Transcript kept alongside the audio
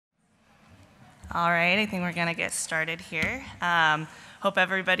All right, I think we're going to get started here. Hope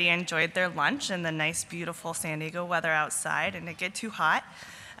everybody enjoyed their lunch and the nice, beautiful San Diego weather outside and it get too hot.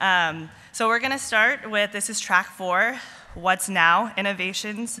 So we're going to start with, this is track 4, What's Now?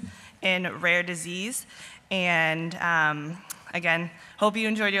 Innovations in Rare Disease. And again, hope you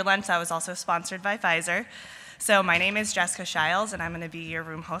enjoyed your lunch. That was also sponsored by Pfizer. So my name is Jessica Shiles, and I'm going to be your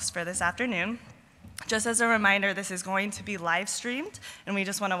room host for this afternoon. Just as a reminder, this is going to be live streamed, and we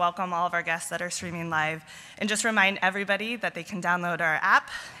just want to welcome all of our guests that are streaming live, and just remind everybody that they can download our app,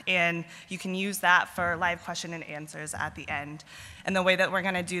 and you can use that for live question and answers at the end. And the way that we're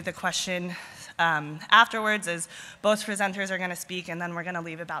going to do the question afterwards is both presenters are going to speak, and then we're going to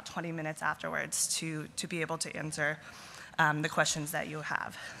leave about 20 minutes afterwards to be able to answer the questions that you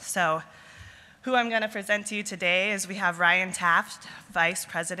have. So who I'm going to present to you today is we have Ryan Taft, Vice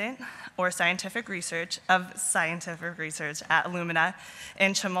President or Scientific Research at Illumina,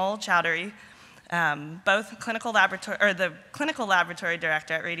 and Shimul, Chowdhury, both the Clinical Laboratory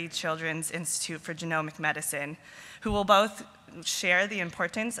Director at Rady Children's Institute for Genomic Medicine, who will both share the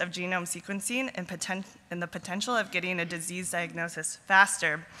importance of genome sequencing and the potential of getting a disease diagnosis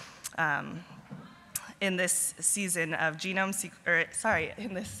faster in this session of genome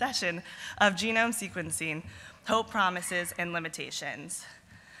sequencing, hope, promises, and limitations.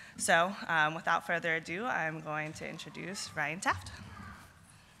 So without further ado, I'm going to introduce Ryan Taft.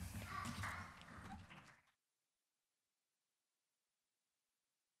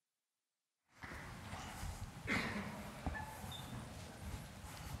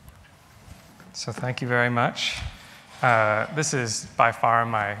 So thank you very much. This is by far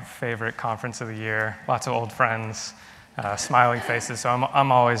my favorite conference of the year. Lots of old friends, smiling faces, so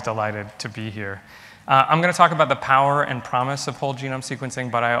I'm always delighted to be here. I'm going to talk about the power and promise of whole genome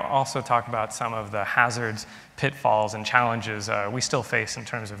sequencing, but I also talk about some of the hazards, pitfalls, and challenges we still face in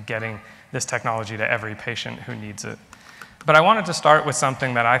terms of getting this technology to every patient who needs it. But I wanted to start with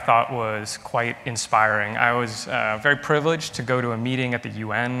something that I thought was quite inspiring. I was very privileged to go to a meeting at the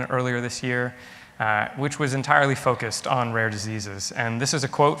UN earlier this year, which was entirely focused on rare diseases. And this is a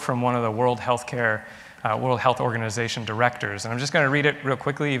quote from one of the World Health Organization directors. And I'm just going to read it real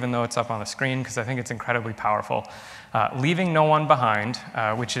quickly, even though it's up on the screen, because I think it's incredibly powerful. Leaving no one behind,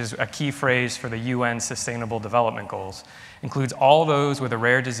 which is a key phrase for the UN Sustainable Development Goals, includes all those with a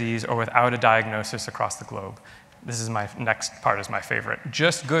rare disease or without a diagnosis across the globe. This is my next part is my favorite.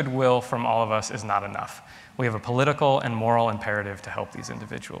 Just goodwill from all of us is not enough. We have a political and moral imperative to help these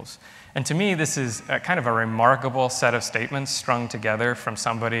individuals. And to me, this is kind of a remarkable set of statements strung together from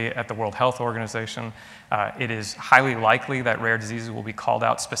somebody at the World Health Organization. It is highly likely that rare diseases will be called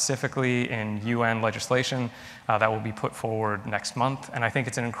out specifically in UN legislation that will be put forward next month. And I think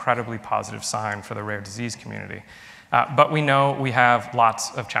it's an incredibly positive sign for the rare disease community. But we know we have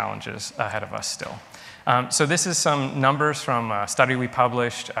lots of challenges ahead of us still. So this is some numbers from a study we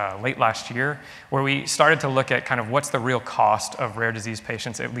published late last year, where we started to look at kind of what's the real cost of rare disease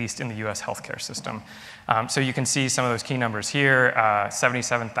patients, at least in the US healthcare system. So you can see some of those key numbers here,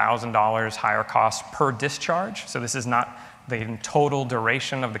 $77,000 higher cost per discharge. So this is not the total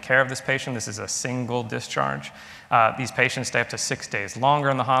duration of the care of this patient. This is a single discharge. These patients stay up to 6 days longer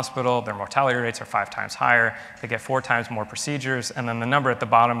in the hospital. Their mortality rates are 5 times higher. They get 4 times more procedures. And then the number at the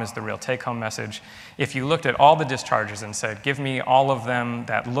bottom is the real take-home message. If you looked at all the discharges and said, give me all of them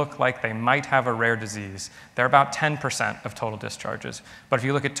that look like they might have a rare disease, they're about 10% of total discharges. But if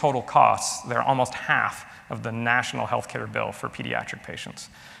you look at total costs, they're almost half of the national healthcare bill for pediatric patients.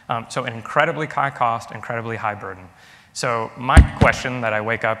 So an incredibly high cost, incredibly high burden. So my question that I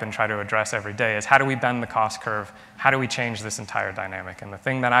wake up and try to address every day is, how do we bend the cost curve? How do we change this entire dynamic? And the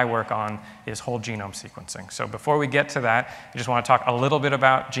thing that I work on is whole genome sequencing. So before we get to that, I just want to talk a little bit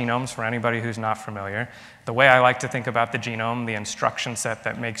about genomes for anybody who's not familiar. The way I like to think about the genome, the instruction set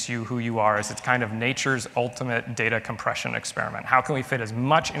that makes you who you are, is it's kind of nature's ultimate data compression experiment. How can we fit as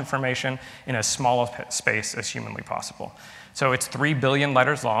much information in as small a space as humanly possible? So it's 3 billion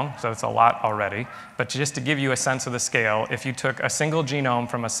letters long, so it's a lot already. But just to give you a sense of the scale, if you took a single genome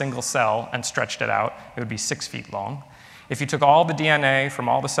from a single cell and stretched it out, it would be 6 feet long. If you took all the DNA from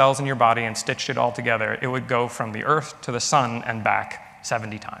all the cells in your body and stitched it all together, it would go from the Earth to the sun and back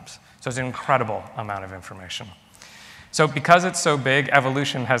 70 times. So it's an incredible amount of information. So because it's so big,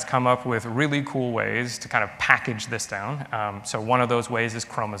 evolution has come up with really cool ways to kind of package this down. So one of those ways is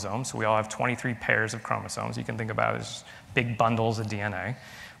chromosomes. So we all have 23 pairs of chromosomes. You can think about it as big bundles of DNA.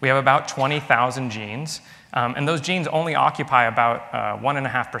 We have about 20,000 genes, and those genes only occupy about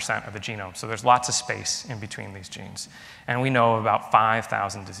 1.5% of the genome, so there's lots of space in between these genes. And we know about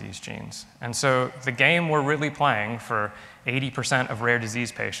 5,000 disease genes. And so the game we're really playing for 80% of rare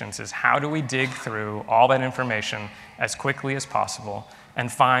disease patients, is how do we dig through all that information as quickly as possible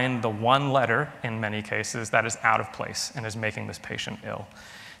and find the one letter, in many cases, that is out of place and is making this patient ill.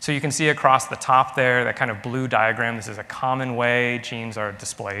 So you can see across the top there, that kind of blue diagram, this is a common way genes are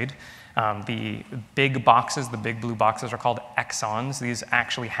displayed. The big boxes, the big blue boxes, are called exons. These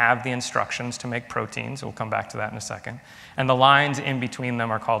actually have the instructions to make proteins. We'll come back to that in a second. And the lines in between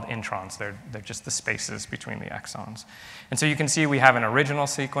them are called introns. They're just the spaces between the exons. And so you can see we have an original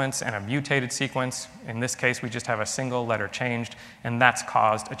sequence and a mutated sequence. In this case, we just have a single letter changed, and that's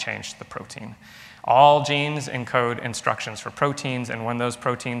caused a change to the protein. All genes encode instructions for proteins, and when those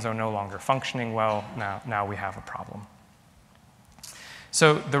proteins are no longer functioning well, now we have a problem.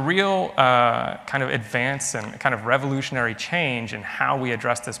 So the real kind of advance and kind of revolutionary change in how we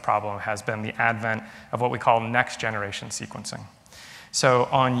address this problem has been the advent of what we call next-generation sequencing. So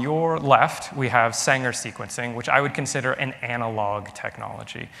on your left, we have Sanger sequencing, which I would consider an analog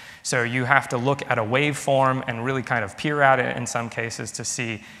technology. So you have to look at a waveform and really kind of peer at it in some cases to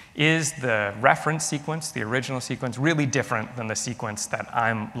see, is the reference sequence, the original sequence, really different than the sequence that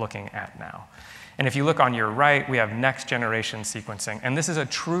I'm looking at now? And if you look on your right, we have next-generation sequencing. And this is a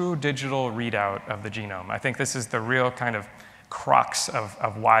true digital readout of the genome. I think this is the real kind of crux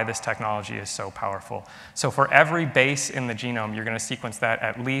of why this technology is so powerful. So for every base in the genome, you're going to sequence that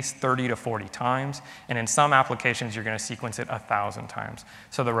at least 30 to 40 times. And in some applications, you're going to sequence it 1,000 times.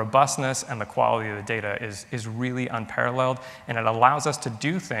 So the robustness and the quality of the data is really unparalleled. And it allows us to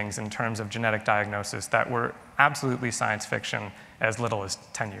do things in terms of genetic diagnosis that were absolutely science fiction as little as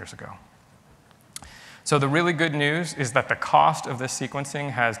 10 years ago. So the really good news is that the cost of this sequencing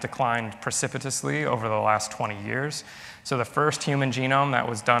has declined precipitously over the last 20 years. So the first human genome that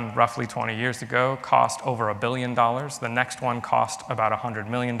was done roughly 20 years ago cost over $1 billion. The next one cost about $100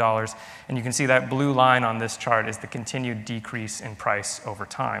 million. And you can see that blue line on this chart is the continued decrease in price over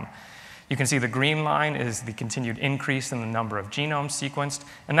time. You can see the green line is the continued increase in the number of genomes sequenced,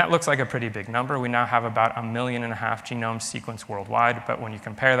 and that looks like a pretty big number. We now have about 1.5 million genomes sequenced worldwide, but when you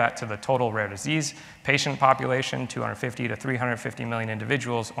compare that to the total rare disease patient population, 250 to 350 million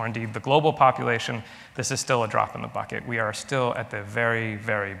individuals, or indeed the global population, this is still a drop in the bucket. We are still at the very,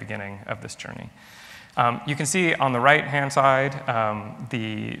 very beginning of this journey. You can see on the right-hand side,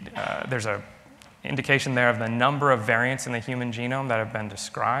 there's a indication there of the number of variants in the human genome that have been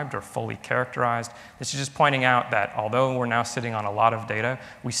described or fully characterized. This is just pointing out that although we're now sitting on a lot of data,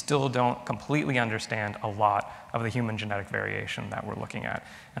 we still don't completely understand a lot of the human genetic variation that we're looking at.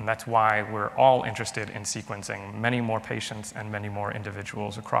 And that's why we're all interested in sequencing many more patients and many more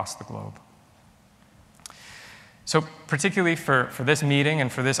individuals across the globe. So particularly for this meeting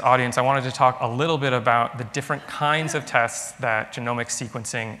and for this audience, I wanted to talk a little bit about the different kinds of tests that genomic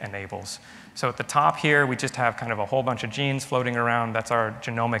sequencing enables. So at the top here, we just have kind of a whole bunch of genes floating around. That's our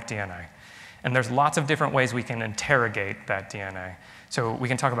genomic DNA. And there's lots of different ways we can interrogate that DNA. So we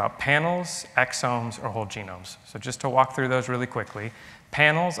can talk about panels, exomes, or whole genomes. So just to walk through those really quickly,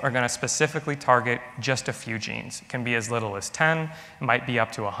 panels are going to specifically target just a few genes. It can be as little as 10, it might be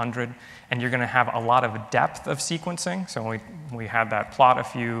up to 100, and you're going to have a lot of depth of sequencing. So we had that plot a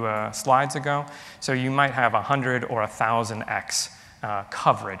few slides ago. So you might have 100 or 1,000x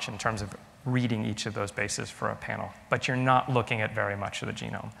coverage in terms of reading each of those bases for a panel, but you're not looking at very much of the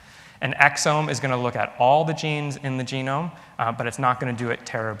genome. An exome is going to look at all the genes in the genome, but it's not going to do it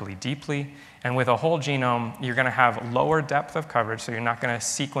terribly deeply. And with a whole genome, you're going to have lower depth of coverage, so you're not going to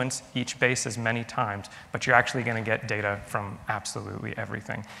sequence each base as many times, but you're actually going to get data from absolutely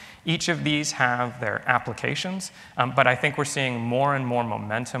everything. Each of these have their applications, but I think we're seeing more and more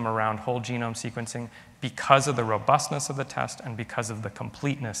momentum around whole genome sequencing because of the robustness of the test and because of the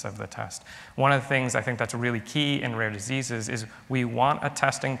completeness of the test. One of the things I think that's really key in rare diseases is we want a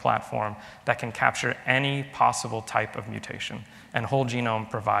testing platform that can capture any possible type of mutation, and whole genome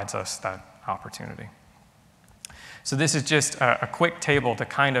provides us that opportunity. So this is just a quick table to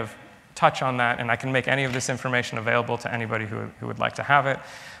kind of touch on that, and I can make any of this information available to anybody who would like to have it.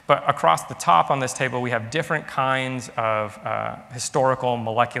 But across the top on this table, we have different kinds of historical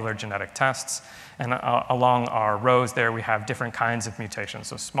molecular genetic tests. And along our rows there, we have different kinds of mutations.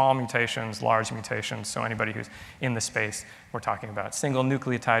 So small mutations, large mutations. So anybody who's in the space, we're talking about single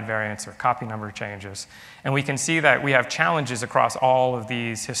nucleotide variants or copy number changes. And we can see that we have challenges across all of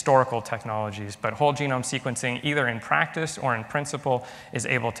these historical technologies, but whole genome sequencing, either in practice or in principle, is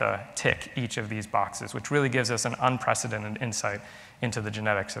able to tick each of these boxes, which really gives us an unprecedented insight into the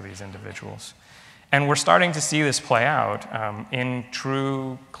genetics of these individuals. And we're starting to see this play out in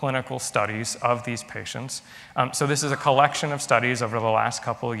true clinical studies of these patients. So this is a collection of studies over the last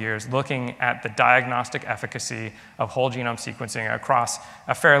couple of years looking at the diagnostic efficacy of whole genome sequencing across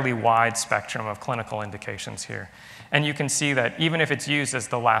a fairly wide spectrum of clinical indications here. And you can see that even if it's used as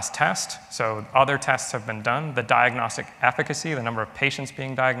the last test, so other tests have been done, the diagnostic efficacy, the number of patients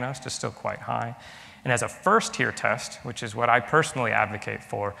being diagnosed, is still quite high. And as a first-tier test, which is what I personally advocate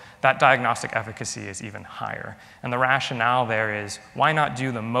for, that diagnostic efficacy is even higher. And the rationale there is, why not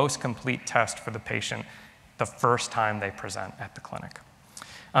do the most complete test for the patient the first time they present at the clinic?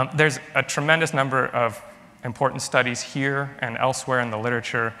 There's a tremendous number of important studies here and elsewhere in the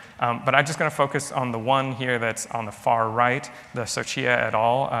literature, but I'm just going to focus on the one here that's on the far right, the Sochia et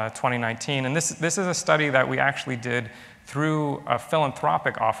al. 2019. And this is a study that we actually did through a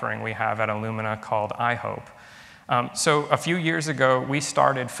philanthropic offering we have at Illumina called iHope. So a few years ago, we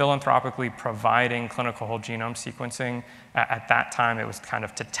started philanthropically providing clinical whole genome sequencing. At that time, it was kind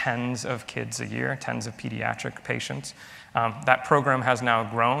of to tens of kids a year, tens of pediatric patients. That program has now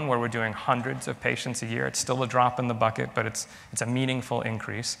grown where we're doing hundreds of patients a year. It's still a drop in the bucket, but it's a meaningful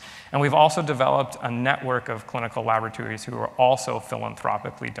increase. And we've also developed a network of clinical laboratories who are also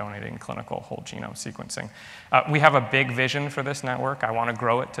philanthropically donating clinical whole genome sequencing. We have a big vision for this network. I want to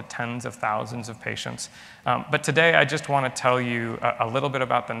grow it to tens of thousands of patients. But today, I just want to tell you a little bit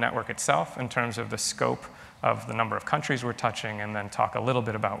about the network itself in terms of the scope of the number of countries we're touching, and then talk a little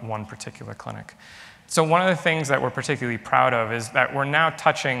bit about one particular clinic. So one of the things that we're particularly proud of is that we're now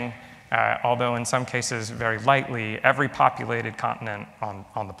touching, although in some cases very lightly, every populated continent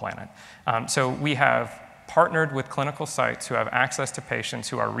on the planet. So we have partnered with clinical sites who have access to patients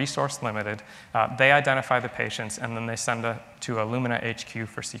who are resource limited. They identify the patients, and then they send to Illumina HQ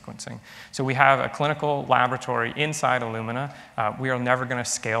for sequencing. So we have a clinical laboratory inside Illumina. We are never going to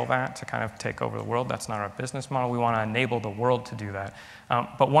scale that to kind of take over the world. That's not our business model. We want to enable the world to do that.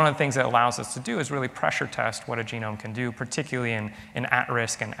 But one of the things that allows us to do is really pressure test what a genome can do, particularly in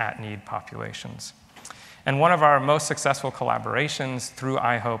at-risk and at-need populations. And one of our most successful collaborations through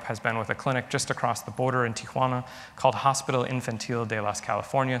iHope has been with a clinic just across the border in Tijuana called Hospital Infantil de las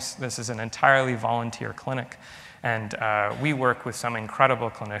Californias. This is an entirely volunteer clinic. And we work with some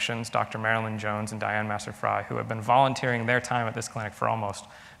incredible clinicians, Dr. Marilyn Jones and Diane Masser-Fry, who have been volunteering their time at this clinic for almost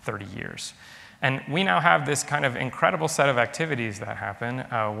 30 years. And we now have this kind of incredible set of activities that happen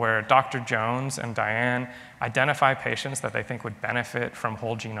where Dr. Jones and Diane identify patients that they think would benefit from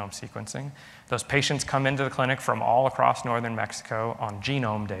whole genome sequencing. Those patients come into the clinic from all across northern Mexico on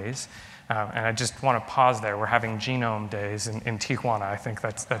genome days. And I just want to pause there. We're having genome days in Tijuana. I think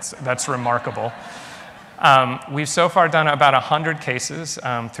that's remarkable. We've so far done about 100 cases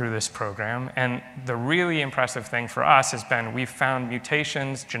through this program, and the really impressive thing for us has been we've found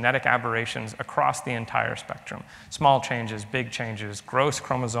mutations, genetic aberrations across the entire spectrum. Small changes, big changes, gross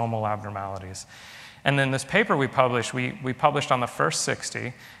chromosomal abnormalities. And then this paper we published, we published on the first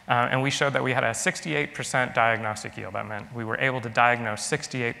 60, and we showed that we had a 68% diagnostic yield. That meant we were able to diagnose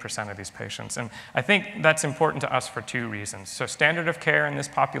 68% of these patients. And I think that's important to us for two reasons. So standard of care in this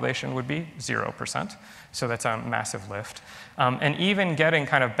population would be 0%, so that's a massive lift. And even getting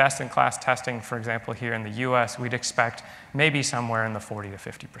kind of best-in-class testing, for example, here in the US, we'd expect maybe somewhere in the 40 to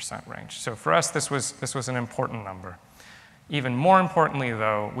 50% range. So for us, this was an important number. Even more importantly,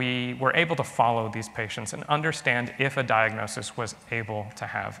 though, we were able to follow these patients and understand if a diagnosis was able to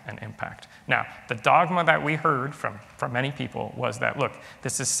have an impact. Now, the dogma that we heard from many people was that, look,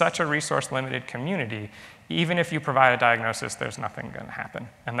 this is such a resource-limited community, even if you provide a diagnosis, there's nothing going to happen.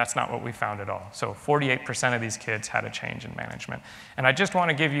 And that's not what we found at all. So 48% of these kids had a change in management. And I just want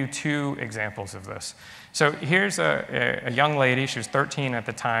to give you two examples of this. So here's a young lady. She was 13 at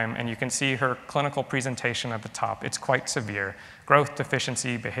the time, and you can see her clinical presentation at the top. It's quite severe. Growth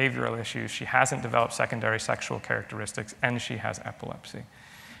deficiency, behavioral issues. She hasn't developed secondary sexual characteristics, and she has epilepsy.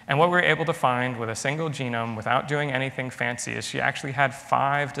 And what we were able to find with a single genome, without doing anything fancy, is she actually had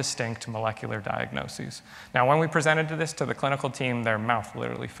 5 distinct molecular diagnoses. Now, when we presented this to the clinical team, their mouth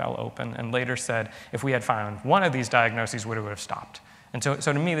literally fell open and later said, if we had found one of these diagnoses, we would have stopped. And so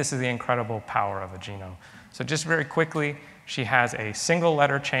to me, this is the incredible power of a genome. So just very quickly, she has a single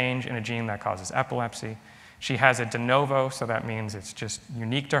letter change in a gene that causes epilepsy. She has a de novo, so that means it's just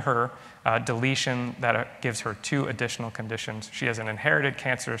unique to her, deletion that gives her 2 additional conditions. She has an inherited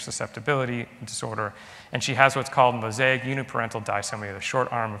cancer susceptibility disorder, and she has what's called mosaic uniparental disomy, the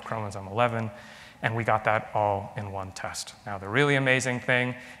short arm of chromosome 11, and we got that all in one test. Now, the really amazing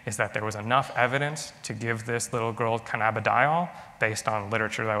thing is that there was enough evidence to give this little girl cannabidiol based on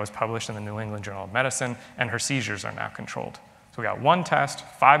literature that was published in the New England Journal of Medicine, and her seizures are now controlled. So we got one test,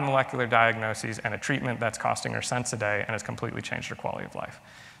 5 molecular diagnoses, and a treatment that's costing her cents a day and has completely changed her quality of life.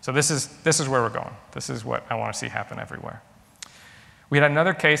 So this is where we're going. This is what I want to see happen everywhere. We had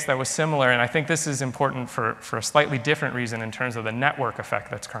another case that was similar, and I think this is important for a slightly different reason in terms of the network effect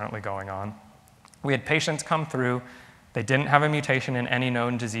that's currently going on. We had patients come through. They didn't have a mutation in any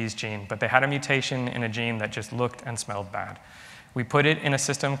known disease gene, but they had a mutation in a gene that just looked and smelled bad. We put it in a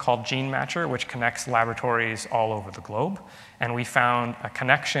system called Gene Matcher, which connects laboratories all over the globe, and we found a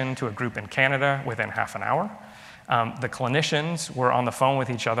connection to a group in Canada within half an hour. The clinicians were on the phone with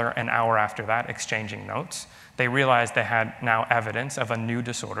each other an hour after that, exchanging notes. They realized they had now evidence of a new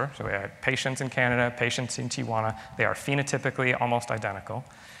disorder. So we had patients in Canada, patients in Tijuana. They are phenotypically almost identical.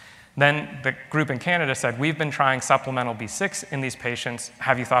 Then the group in Canada said, we've been trying supplemental B6 in these patients.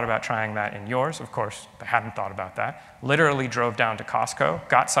 Have you thought about trying that in yours? Of course, they hadn't thought about that. Literally drove down to Costco,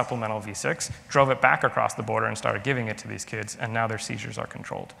 got supplemental V6, drove it back across the border and started giving it to these kids, and now their seizures are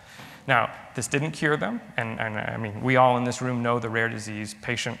controlled. Now, this didn't cure them, and I mean, we all in this room know the rare disease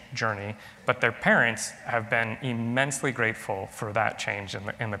patient journey, but their parents have been immensely grateful for that change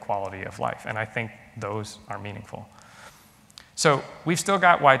in the quality of life, and I think those are meaningful. So we've still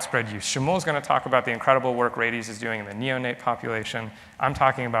got widespread use. Shimul is going to talk about the incredible work Rades is doing in the neonate population. I'm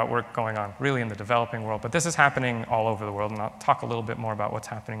talking about work going on really in the developing world, but this is happening all over the world, and I'll talk a little bit more about what's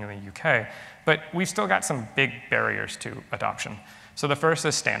happening in the UK. But we've still got some big barriers to adoption. So the first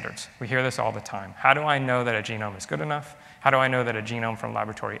is standards. We hear this all the time. How do I know that a genome is good enough? How do I know that a genome from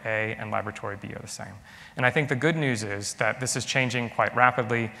laboratory A and laboratory B are the same? And I think the good news is that this is changing quite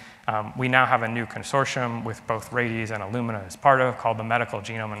rapidly. We now have a new consortium with both Rades and Illumina as part of, called the Medical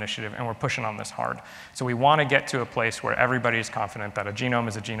Genome Initiative, and we're pushing on this hard. So we want to get to a place where everybody is confident that a genome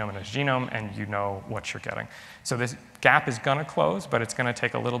is a genome and is a genome, and you know what you're getting. So this gap is going to close, but it's going to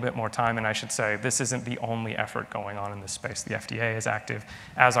take a little bit more time, and I should say this isn't the only effort going on in this space. The FDA is active,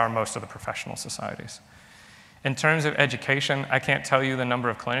 as are most of the professional societies. In terms of education, I can't tell you the number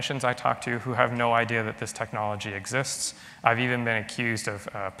of clinicians I talk to who have no idea that this technology exists. I've even been accused of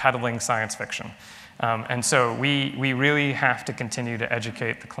peddling science fiction. And so we really have to continue to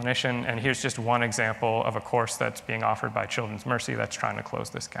educate the clinician, and here's just one example of a course that's being offered by Children's Mercy that's trying to close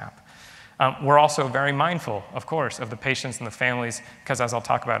this gap. We're also very mindful, of course, of the patients and the families, because as I'll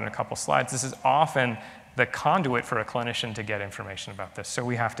talk about in a couple slides, this is often the conduit for a clinician to get information about this. So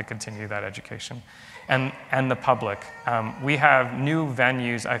we have to continue that education. And the public. We have new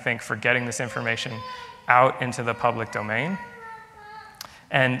venues, I think, for getting this information out into the public domain.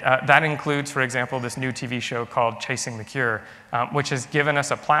 And that includes, for example, this new TV show called Chasing the Cure, which has given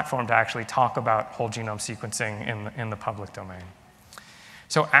us a platform to actually talk about whole genome sequencing in the public domain.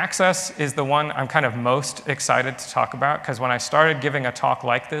 So access is the one I'm kind of most excited to talk about, because when I started giving a talk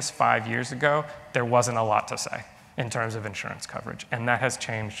like this 5 years ago, there wasn't a lot to say in terms of insurance coverage, and that has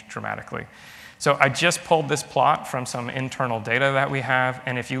changed dramatically. So I just pulled this plot from some internal data that we have,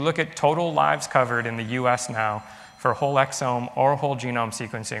 and if you look at total lives covered in the US now for whole exome or whole genome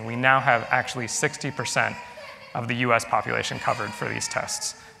sequencing, we now have actually 60% of the US population covered for these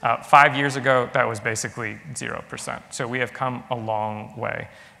tests. 5 years ago, that was basically 0%. So we have come a long way.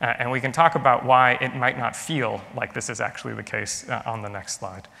 And we can talk about why it might not feel like this is actually the case on the next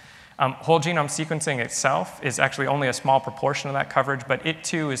slide. Whole genome sequencing itself is actually only a small proportion of that coverage, but it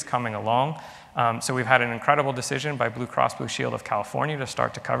too is coming along. So we've had an incredible decision by Blue Cross Blue Shield of California to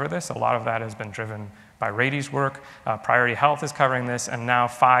start to cover this. A lot of that has been driven by Rades' work. Priority Health is covering this, and now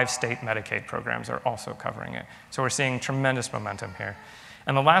 5 state Medicaid programs are also covering it. So we're seeing tremendous momentum here.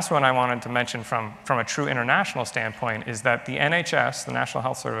 And the last one I wanted to mention from a true international standpoint is that the NHS, the National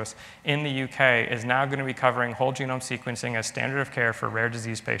Health Service, in the UK is now going to be covering whole genome sequencing as standard of care for rare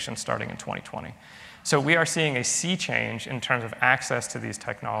disease patients starting in 2020. So we are seeing a sea change in terms of access to these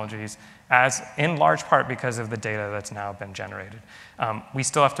technologies, as in large part because of the data that's now been generated. We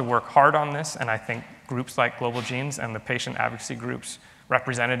still have to work hard on this, and I think groups like Global Genes and the patient advocacy groups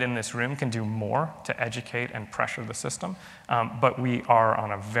represented in this room can do more to educate and pressure the system, but we are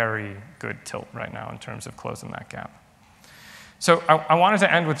on a very good tilt right now in terms of closing that gap. So I wanted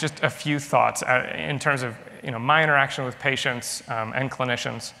to end with just a few thoughts in terms of my interaction with patients and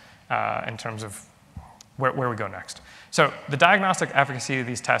clinicians in terms of where we go next. So the diagnostic efficacy of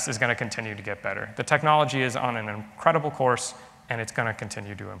these tests is going to continue to get better. The technology is on an incredible course, and it's going to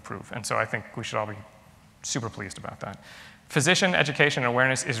continue to improve. And so I think we should all be super pleased about that. Physician education and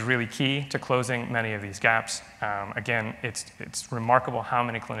awareness is really key to closing many of these gaps. Again, it's remarkable how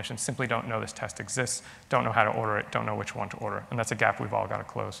many clinicians simply don't know this test exists, don't know how to order it, don't know which one to order, and that's a gap we've all got to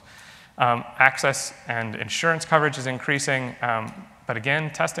close. Access and insurance coverage is increasing, but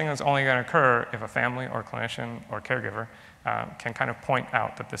again, testing is only going to occur if a family or clinician or caregiver can kind of point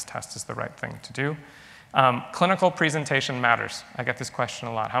out that this test is the right thing to do. Clinical presentation matters. I get this question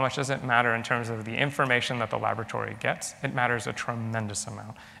a lot. How much does it matter in terms of the information that the laboratory gets? It matters a tremendous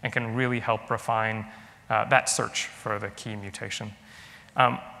amount and can really help refine that search for the key mutation.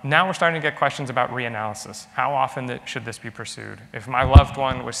 Now we're starting to get questions about reanalysis. How often should this be pursued? If my loved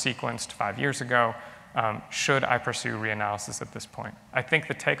one was sequenced 5 years ago, should I pursue reanalysis at this point? I think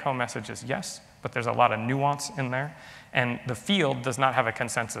the take-home message is yes, but there's a lot of nuance in there, and the field does not have a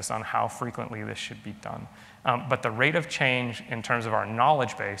consensus on how frequently this should be done. But the rate of change in terms of our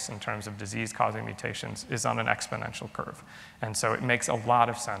knowledge base, in terms of disease-causing mutations, is on an exponential curve. And so it makes a lot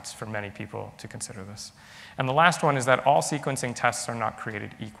of sense for many people to consider this. And the last one is that all sequencing tests are not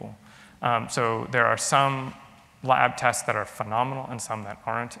created equal. So there are some lab tests that are phenomenal and some that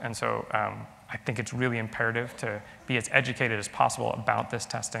aren't. And so I think it's really imperative to be as educated as possible about this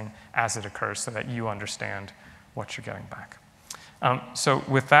testing as it occurs so that you understand what you're getting back. So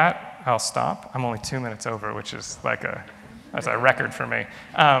with that, I'll stop. I'm only 2 minutes over, which is like that's a record for me.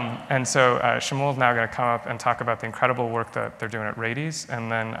 And so Shimul is now going to come up and talk about the incredible work that they're doing at Radies, and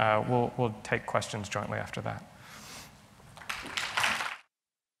then we'll take questions jointly after that.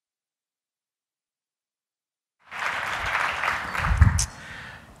 I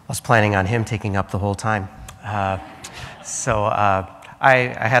was planning on him taking up the whole time. I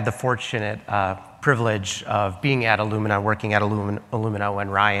had the fortunate privilege of being at Illumina, working at Illumina when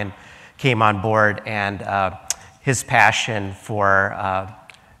Ryan came on board, and his passion for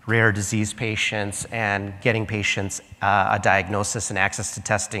rare disease patients and getting patients a diagnosis and access to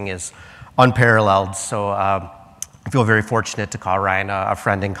testing is unparalleled. So I feel very fortunate to call Ryan a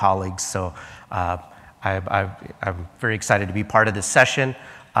friend and colleague. So I'm very excited to be part of this session.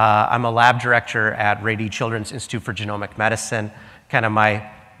 I'm a lab director at Rady Children's Institute for Genomic Medicine. Kind of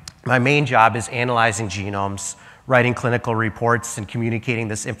my main job is analyzing genomes, writing clinical reports, and communicating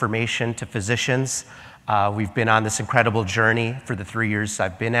this information to physicians. We've been on this incredible journey for the 3 years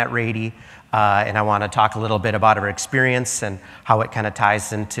I've been at Rady, and I want to talk a little bit about our experience and how it kind of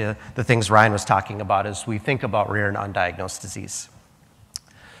ties into the things Ryan was talking about as we think about rare and undiagnosed disease.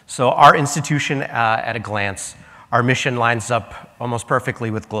 So our institution, at a glance, our mission lines up almost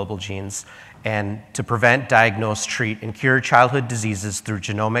perfectly with Global Genes, and to prevent, diagnose, treat, and cure childhood diseases through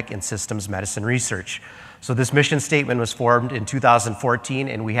genomic and systems medicine research. So this mission statement was formed in 2014,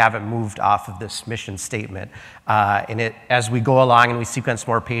 and we haven't moved off of this mission statement. As we go along and we sequence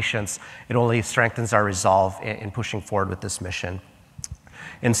more patients, it only strengthens our resolve in pushing forward with this mission.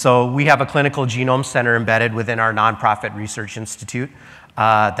 And so we have a clinical genome center embedded within our nonprofit research institute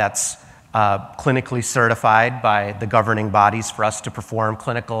that's clinically certified by the governing bodies for us to perform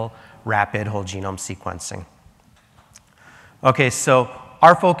clinical rapid whole genome sequencing. Okay, so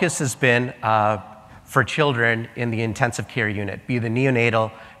our focus has been for children in the intensive care unit, be the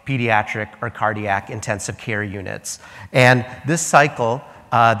neonatal, pediatric, or cardiac intensive care units. And this cycle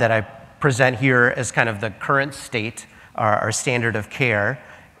that I present here as kind of the current state, our standard of care,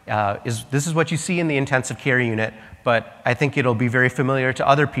 this is what you see in the intensive care unit, but I think it'll be very familiar to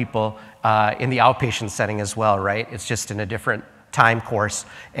other people in the outpatient setting as well, right? It's just in a different time course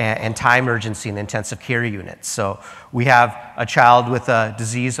and time urgency in the intensive care unit. So we have a child with a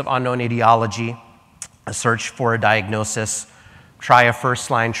disease of unknown etiology, a search for a diagnosis, try a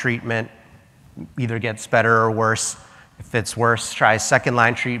first-line treatment, either gets better or worse. If it's worse, try a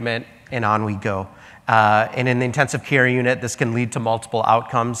second-line treatment, and on we go. And in the intensive care unit, this can lead to multiple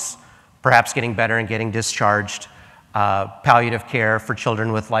outcomes, perhaps getting better and getting discharged, palliative care for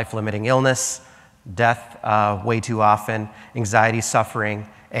children with life-limiting illness, death way too often, anxiety, suffering,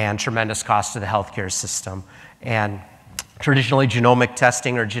 and tremendous cost to the healthcare system. And traditionally, genomic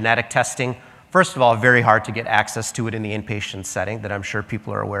testing or genetic testing, first of all, very hard to get access to it in the inpatient setting that I'm sure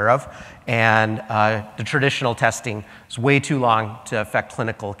people are aware of. And the traditional testing is way too long to affect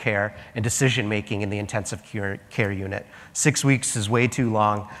clinical care and decision-making in the intensive care unit. 6 weeks is way too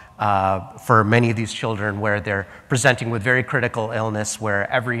long for many of these children where they're presenting with very critical illness where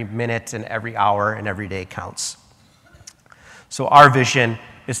every minute and every hour and every day counts. So our vision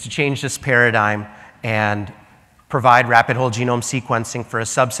is to change this paradigm and provide rapid whole genome sequencing for a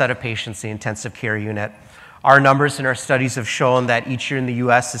subset of patients in the intensive care unit. Our numbers in our studies have shown that each year in the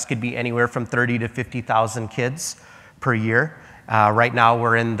US, this could be anywhere from 30 to 50,000 kids per year. Right now,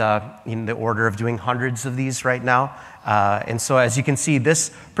 we're in the order of doing hundreds of these right now. And so as you can see,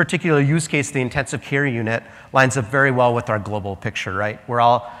 this particular use case, the intensive care unit, lines up very well with our global picture, right? We're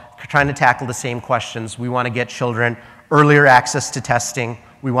all trying to tackle the same questions. We want to get children earlier access to testing.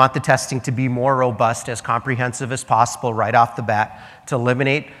 We want the testing to be more robust, as comprehensive as possible right off the bat, to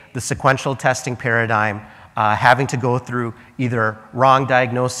eliminate the sequential testing paradigm having to go through either wrong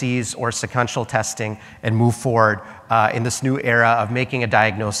diagnoses or sequential testing and move forward in this new era of making a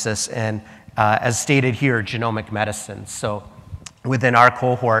diagnosis and, as stated here, genomic medicine. So within our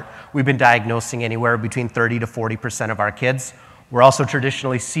cohort, we've been diagnosing anywhere between 30 to 40% of our kids. We're also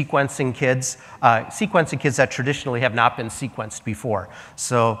traditionally sequencing kids that traditionally have not been sequenced before.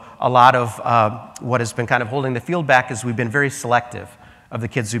 So a lot of what has been kind of holding the field back is we've been very selective of the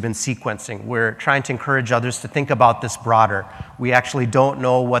kids we've been sequencing. We're trying to encourage others to think about this broader. We actually don't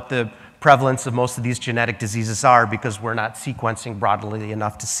know what the prevalence of most of these genetic diseases are because we're not sequencing broadly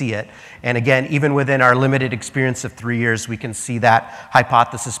enough to see it. And again, even within our limited experience of 3 years, we can see that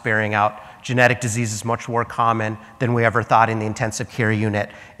hypothesis bearing out. Genetic disease is much more common than we ever thought in the intensive care unit.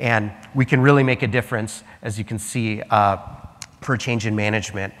 And we can really make a difference, as you can see, for change in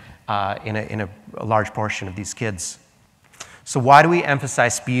management in a large portion of these kids. So why do we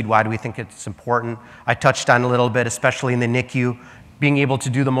emphasize speed? Why do we think it's important? I touched on a little bit, especially in the NICU, being able to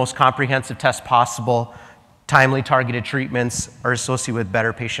do the most comprehensive test possible. Timely targeted treatments are associated with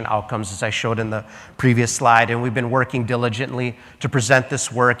better patient outcomes, as I showed in the previous slide. And we've been working diligently to present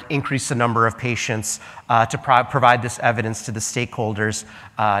this work, increase the number of patients, to provide this evidence to the stakeholders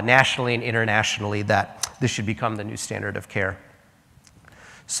nationally and internationally that this should become the new standard of care.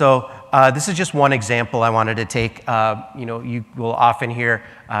 So this is just one example I wanted to take. You will often hear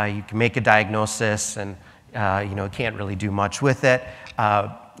you can make a diagnosis and can't really do much with it.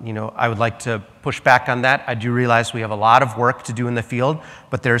 I would like to push back on that. I do realize we have a lot of work to do in the field,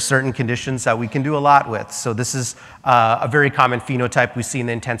 but there are certain conditions that we can do a lot with. So this is a very common phenotype we see in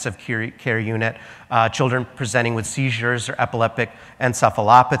the intensive care unit. Children presenting with seizures or epileptic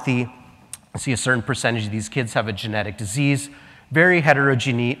encephalopathy. I see a certain percentage of these kids have a genetic disease. Very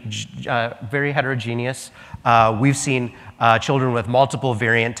heterogeneous. We've seen children with multiple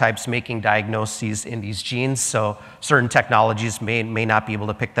variant types making diagnoses in these genes, so certain technologies may not be able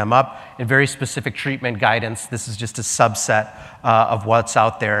to pick them up. And very specific treatment guidance, this is just a subset of what's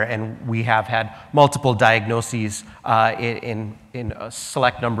out there, and we have had multiple diagnoses in a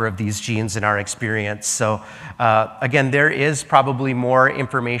select number of these genes in our experience. So again, there is probably more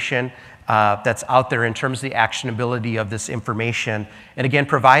information that's out there in terms of the actionability of this information. And again,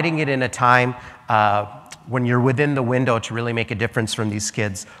 providing it in a time when you're within the window to really make a difference from these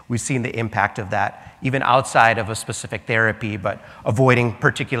kids. We've seen the impact of that, even outside of a specific therapy, but avoiding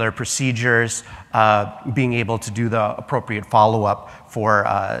particular procedures, being able to do the appropriate follow-up for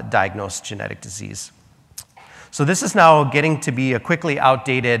diagnosed genetic disease. So this is now getting to be a quickly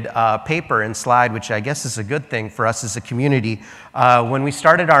outdated paper and slide, which I guess is a good thing for us as a community. When we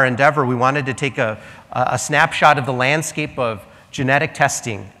started our endeavor, we wanted to take a snapshot of the landscape of genetic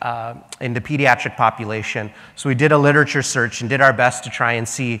testing in the pediatric population. So we did a literature search and did our best to try and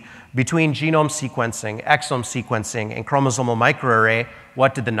see between genome sequencing, exome sequencing, and chromosomal microarray,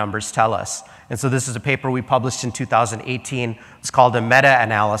 what did the numbers tell us? And so this is a paper we published in 2018. It's called a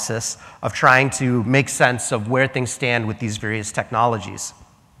meta-analysis of trying to make sense of where things stand with these various technologies.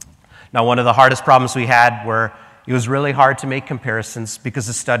 Now, one of the hardest problems we had were it was really hard to make comparisons because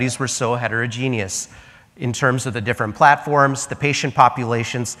the studies were so heterogeneous. In terms of the different platforms, the patient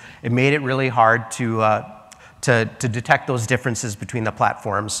populations, it made it really hard to detect those differences between the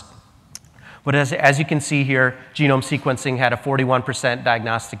platforms. But as you can see here, genome sequencing had a 41%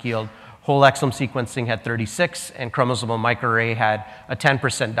 diagnostic yield, whole exome sequencing had 36%, and chromosomal microarray had a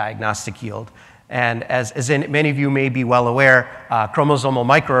 10% diagnostic yield. And as many of you may be well aware, chromosomal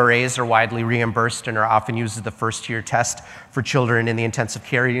microarrays are widely reimbursed and are often used as the first-tier test for children in the intensive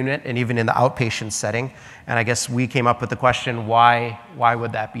care unit and even in the outpatient setting. And I guess we came up with the question, why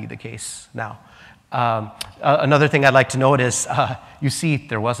would that be the case now? Another thing I'd like to note is you see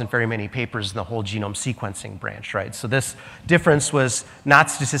there wasn't very many papers in the whole genome sequencing branch, right? So this difference was not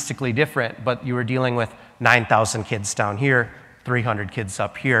statistically different, but you were dealing with 9,000 kids down here, 300 kids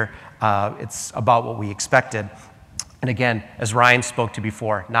up here. It's about what we expected. And again, as Ryan spoke to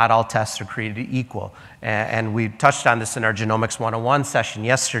before, not all tests are created equal. And we touched on this in our Genomics 101 session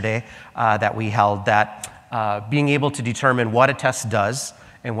yesterday that we held, that being able to determine what a test does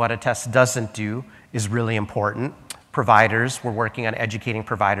and what a test doesn't do is really important. Providers, we're working on educating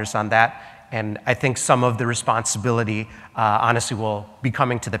providers on that. And I think some of the responsibility, honestly, will be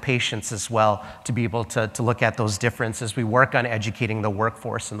coming to the patients as well to be able to look at those differences as we work on educating the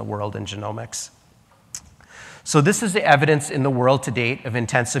workforce in the world in genomics. So this is the evidence in the world to date of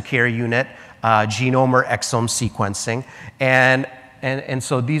intensive care unit genome or exome sequencing. And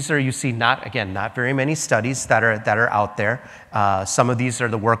so these are, you see, not very many studies that are out there. Some of these are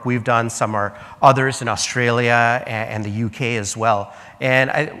the work we've done. Some are others in Australia and the UK as well.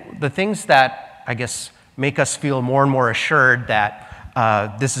 And the things that I guess make us feel more and more assured that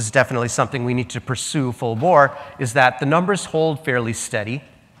this is definitely something we need to pursue full bore, is that the numbers hold fairly steady.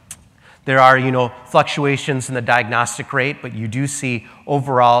 There are, fluctuations in the diagnostic rate, but you do see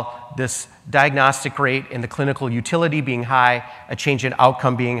overall this diagnostic rate and the clinical utility being high, a change in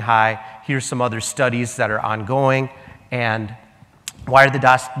outcome being high. Here's some other studies that are ongoing. And why are the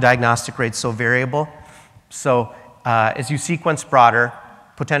diagnostic rates so variable? So as you sequence broader,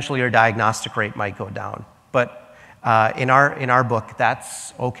 potentially your diagnostic rate might go down. But in our book,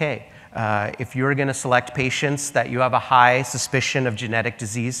 that's okay. If you're going to select patients that you have a high suspicion of genetic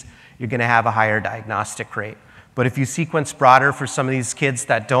disease, you're going to have a higher diagnostic rate. But if you sequence broader for some of these kids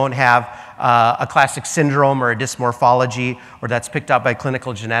that don't have a classic syndrome or a dysmorphology, or that's picked up by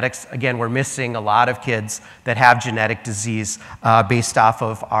clinical genetics, again, we're missing a lot of kids that have genetic disease based off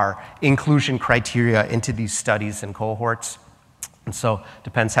of our inclusion criteria into these studies and cohorts. And so it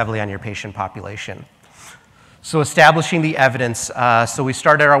depends heavily on your patient population. So establishing the evidence. So we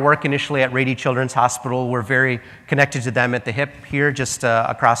started our work initially at Rady Children's Hospital. We're very connected to them at the hip here, just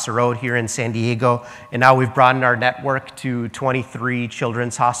across the road here in San Diego. And now we've broadened our network to 23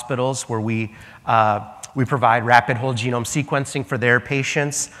 children's hospitals where we provide rapid whole genome sequencing for their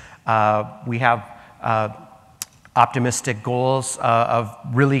patients. We have optimistic goals of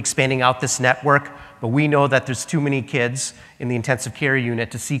really expanding out this network, but we know that there's too many kids in the intensive care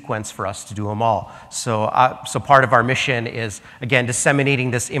unit to sequence for us to do them all. So part of our mission is, again, disseminating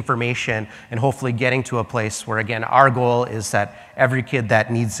this information and hopefully getting to a place where, again, our goal is that every kid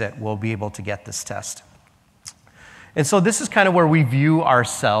that needs it will be able to get this test. And so this is kind of where we view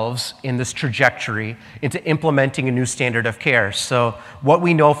ourselves in this trajectory into implementing a new standard of care. So what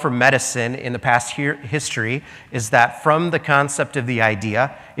we know from medicine in the past history is that from the concept of the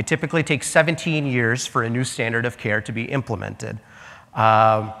idea, it typically takes 17 years for a new standard of care to be implemented.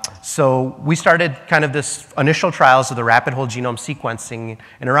 So we started kind of this initial trials of the rapid whole genome sequencing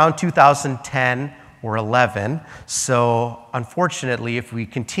in around 2010 or 11. So unfortunately, if we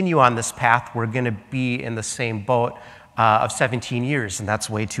continue on this path, we're going to be in the same boat of 17 years, and that's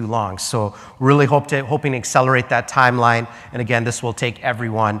way too long. So we're really hoping to accelerate that timeline. And again, this will take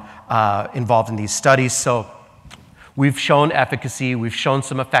everyone involved in these studies. So we've shown efficacy, we've shown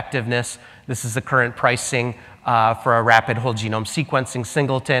some effectiveness. This is the current pricing for a rapid whole genome sequencing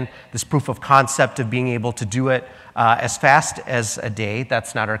singleton, this proof of concept of being able to do it as fast as a day.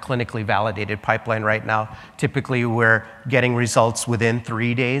 That's not our clinically validated pipeline right now. Typically, we're getting results within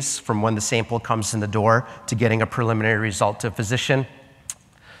 3 days from when the sample comes in the door to getting a preliminary result to a physician.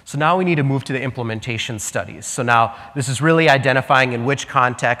 So now we need to move to the implementation studies. So now this is really identifying in which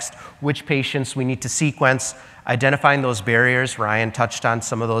context, which patients we need to sequence, identifying those barriers. Ryan touched on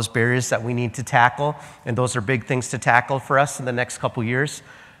some of those barriers that we need to tackle, and those are big things to tackle for us in the next couple years.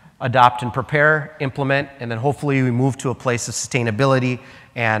 Adopt and prepare, implement, and then hopefully we move to a place of sustainability.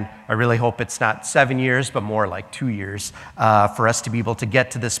 And I really hope it's not 7 years, but more like 2 years for us to be able to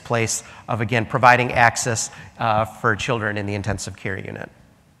get to this place of, again, providing access for children in the intensive care unit.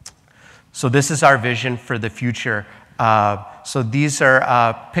 So this is our vision for the future. So these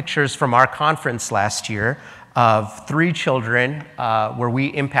are pictures from our conference last year of 3 children where we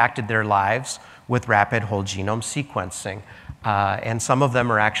impacted their lives with rapid whole genome sequencing. And some of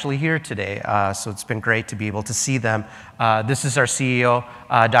them are actually here today, so it's been great to be able to see them. This is our CEO,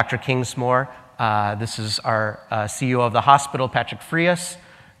 Dr. Kingsmore. This is our CEO of the hospital, Patrick Frias.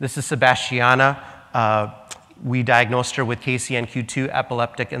 This is Sebastiana. We diagnosed her with KCNQ2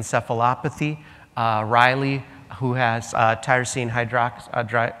 epileptic encephalopathy. Riley, who has tyrosine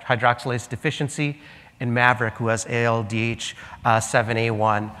hydroxylase deficiency, and Maverick, who has ALDH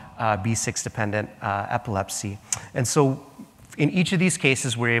 7A1 B6-dependent epilepsy. And so in each of these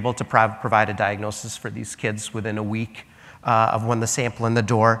cases, we're able to provide a diagnosis for these kids within a week of when the sample in the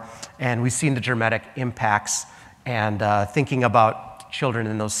door. And we've seen the dramatic impacts and thinking about children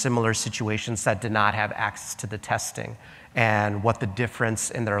in those similar situations that did not have access to the testing and what the difference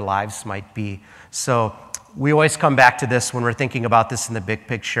in their lives might be. So we always come back to this when we're thinking about this in the big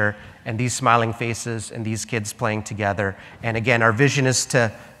picture, and these smiling faces and these kids playing together. And again, our vision is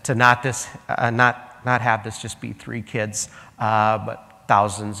to not have this just be 3 kids, but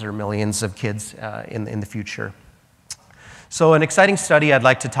thousands or millions of kids in the future. So an exciting study I'd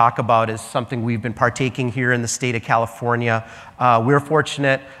like to talk about is something we've been partaking here in the state of California. We're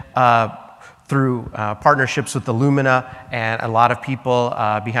fortunate through partnerships with Illumina and a lot of people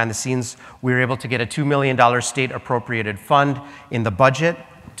behind the scenes, we were able to get a $2 million state appropriated fund in the budget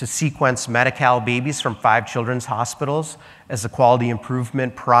to sequence Medi-Cal babies from 5 children's hospitals as a quality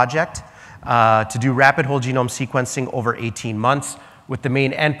improvement project to do rapid whole genome sequencing over 18 months. with the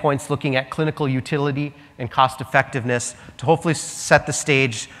main endpoints looking at clinical utility and cost effectiveness to hopefully set the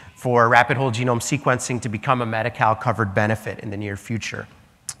stage for rapid whole genome sequencing to become a Medi-Cal covered benefit in the near future.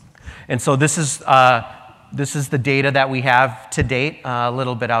 And so this is the data that we have to date, a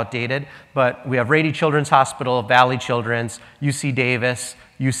little bit outdated, but we have Rady Children's Hospital, Valley Children's, UC Davis,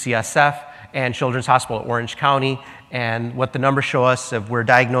 UCSF, and Children's Hospital Orange County. And what the numbers show us is we're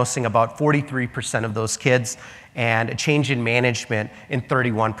diagnosing about 43% of those kids and a change in management in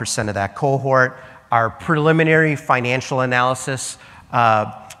 31% of that cohort. Our preliminary financial analysis,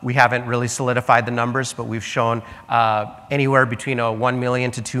 we haven't really solidified the numbers, but we've shown anywhere between a $1 million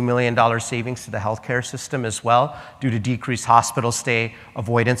to $2 million savings to the healthcare system as well due to decreased hospital stay,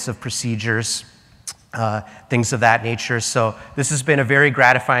 avoidance of procedures, things of that nature. So this has been a very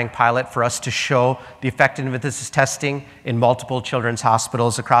gratifying pilot for us to show the effectiveness of this testing in multiple children's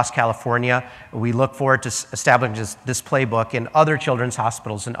hospitals across California. We look forward to establishing this playbook in other children's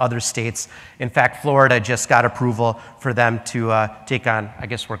hospitals in other states. In fact, Florida just got approval for them to take on, I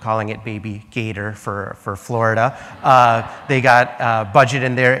guess we're calling it Baby Gator for Florida. They got budget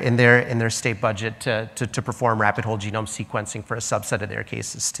in their state budget to perform rapid whole genome sequencing for a subset of their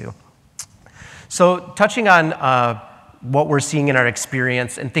cases too. So touching on what we're seeing in our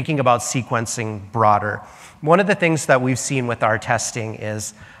experience and thinking about sequencing broader, one of the things that we've seen with our testing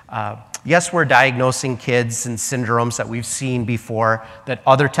is, yes, we're diagnosing kids and syndromes that we've seen before that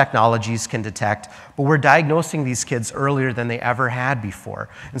other technologies can detect, but we're diagnosing these kids earlier than they ever had before.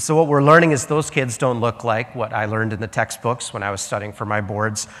 And so what we're learning is those kids don't look like what I learned in the textbooks when I was studying for my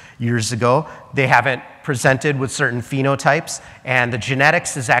boards years ago. They haven't presented with certain phenotypes, and the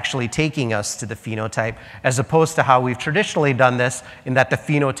genetics is actually taking us to the phenotype as opposed to how we've traditionally done this in that the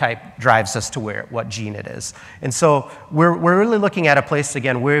phenotype drives us to what gene it is. And so we're really looking at a place,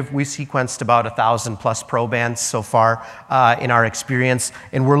 again, where we sequenced about 1,000 plus probands so far in our experience,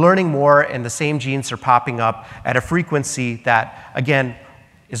 and we're learning more, and the same genes are popping up at a frequency that, again,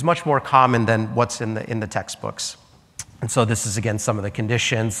 is much more common than what's in the textbooks. And so this is, again, some of the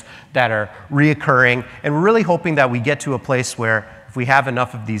conditions that are reoccurring. And we're really hoping that we get to a place where if we have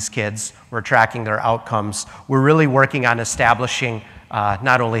enough of these kids, we're tracking their outcomes, we're really working on establishing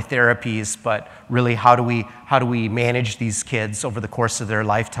not only therapies, but really how do we manage these kids over the course of their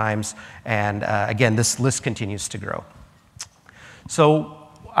lifetimes. And again, this list continues to grow. So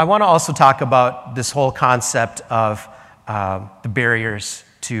I want to also talk about this whole concept of the barriers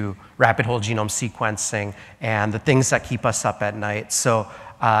to rapid whole genome sequencing and the things that keep us up at night. So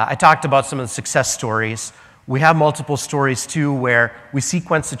I talked about some of the success stories. We have multiple stories too where we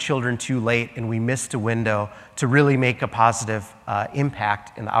sequenced the children too late and we missed a window to really make a positive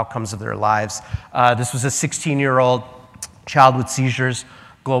impact in the outcomes of their lives. This was a 16-year-old child with seizures,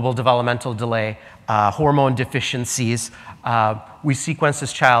 global developmental delay, hormone deficiencies. We sequenced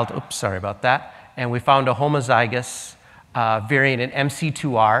this child, oops, sorry about that, and we found a homozygous variant in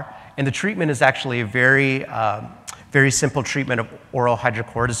MC2R, and the treatment is actually a very simple treatment of oral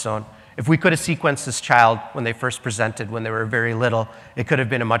hydrocortisone. If we could have sequenced this child when they first presented, when they were very little, it could have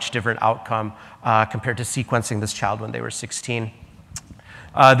been a much different outcome compared to sequencing this child when they were 16.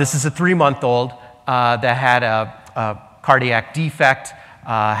 This is a 3-month-old that had a cardiac defect,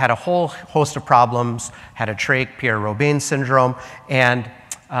 had a whole host of problems, had a trach, Pierre-Robin syndrome, and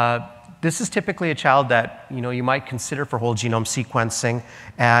this is typically a child that you might consider for whole genome sequencing.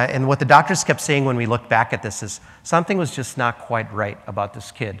 And what the doctors kept saying when we looked back at this is something was just not quite right about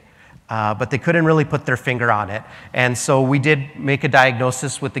this kid. But they couldn't really put their finger on it. And so we did make a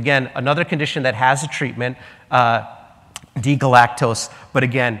diagnosis with, again, another condition that has a treatment, D-galactose. But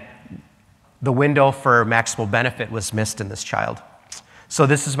again, the window for maximal benefit was missed in this child. So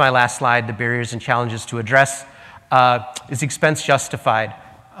this is my last slide, the barriers and challenges to address. Is expense justified?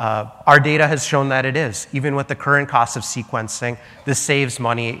 Our data has shown that it is. Even with the current cost of sequencing, this saves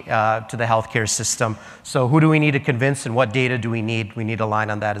money to the healthcare system. So who do we need to convince and what data do we need? We need a line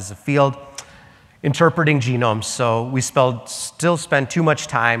on that as a field. Interpreting genomes. So we still spend too much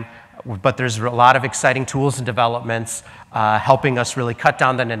time, but there's a lot of exciting tools and developments helping us really cut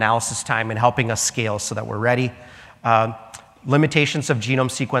down that analysis time and helping us scale so that we're ready. Limitations of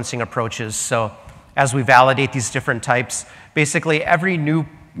genome sequencing approaches. So as we validate these different types, basically every new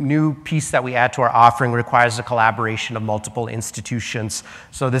piece that we add to our offering requires a collaboration of multiple institutions.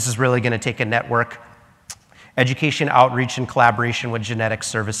 So this is really going to take a network. Education, outreach, and collaboration with genetic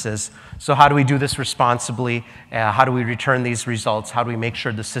services. So how do we do this responsibly? How do we return these results? How do we make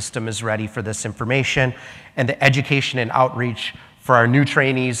sure the system is ready for this information? And the education and outreach for our new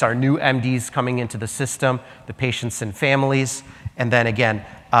trainees, our new MDs coming into the system, the patients and families. And then again,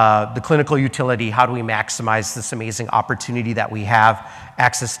 the clinical utility, how do we maximize this amazing opportunity that we have,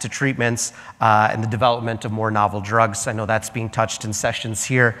 access to treatments, and the development of more novel drugs. I know that's being touched in sessions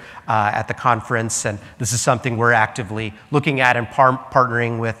here at the conference, and this is something we're actively looking at and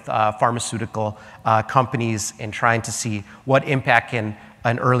partnering with pharmaceutical companies and trying to see what impact can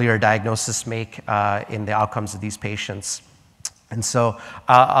an earlier diagnosis make in the outcomes of these patients. And so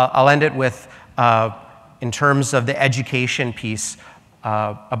I'll end it with, in terms of the education piece,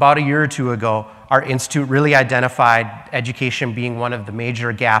 about a year or two ago, our institute really identified education being one of the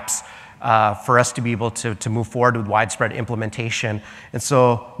major gaps for us to be able to move forward with widespread implementation. And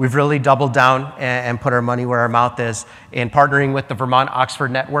so we've really doubled down and put our money where our mouth is in partnering with the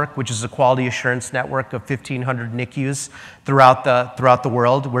Vermont-Oxford Network, which is a quality assurance network of 1,500 NICUs throughout the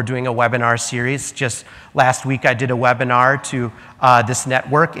world. We're doing a webinar series. Just last week, I did a webinar to this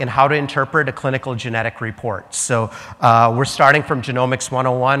network in how to interpret a clinical genetic report. So we're starting from Genomics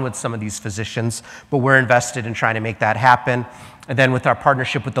 101 with some of these physicians, but we're invested in trying to make that happen. And then with our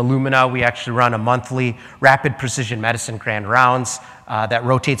partnership with Illumina, we actually run a monthly rapid precision medicine grand rounds that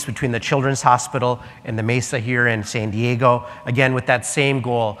rotates between the Children's Hospital and the Mesa here in San Diego, again with that same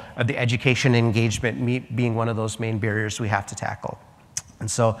goal of the education and engagement being one of those main barriers we have to tackle. And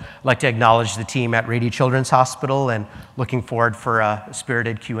so I'd like to acknowledge the team at Rady Children's Hospital and looking forward for a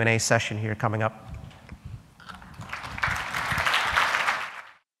spirited Q&A session here coming up.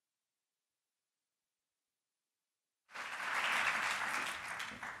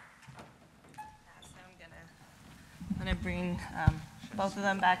 I'm going to bring both of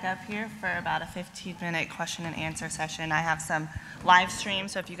them back up here for about a 15-minute question and answer session. I have some live stream,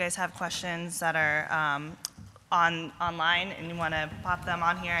 so if you guys have questions that are online and you want to pop them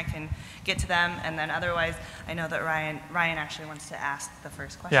on here, I can get to them. And then otherwise, I know that Ryan actually wants to ask the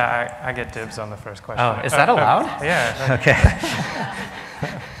first question. Yeah, I get dibs on the first question. Oh, is that allowed? Yeah. Okay.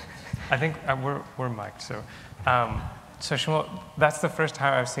 I think we're mic'd, so. So Shimul, that's the first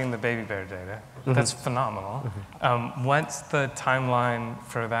time I've seen the baby bear data. Mm-hmm. That's phenomenal. Mm-hmm. What's the timeline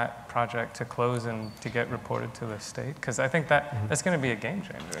for that project to close and to get reported to the state? Because I think that's going to be a game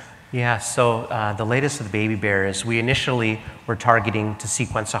changer. Yeah, so the latest of the baby bear is we initially were targeting to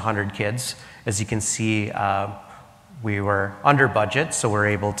sequence 100 kids. As you can see, we were under budget, so we're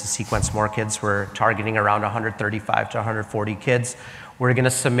able to sequence more kids. We're targeting around 135 to 140 kids. We're going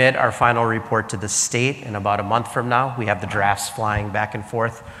to submit our final report to the state in about a month from now. We have the drafts flying back and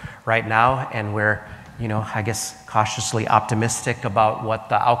forth right now, and we're, I guess, cautiously optimistic about what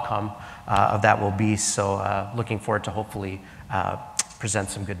the outcome of that will be. So looking forward to hopefully present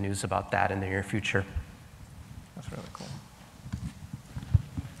some good news about that in the near future. That's really cool.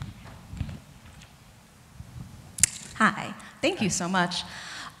 Hi, thank you so much.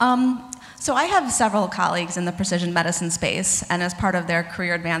 So I have several colleagues in the precision medicine space, and as part of their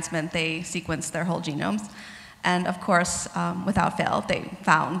career advancement, they sequenced their whole genomes. And of course, without fail, they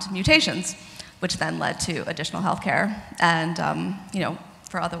found mutations, which then led to additional healthcare and,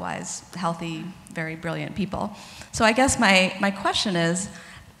 for otherwise healthy, very brilliant people. So I guess my question is,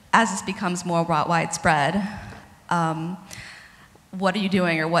 as this becomes more widespread, what are you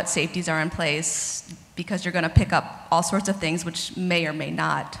doing or what safeties are in place? Because you're going to pick up all sorts of things which may or may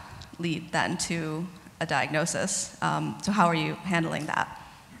not lead then to a diagnosis. So how are you handling that?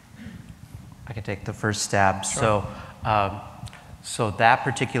 I can take the first stab. Sure. So that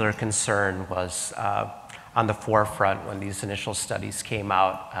particular concern was on the forefront when these initial studies came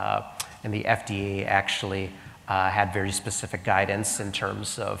out, and the FDA actually had very specific guidance in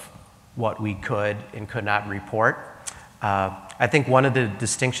terms of what we could and could not report. I think one of the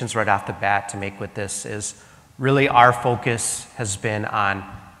distinctions right off the bat to make with this is really our focus has been on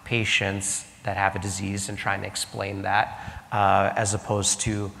patients that have a disease and trying to explain that, as opposed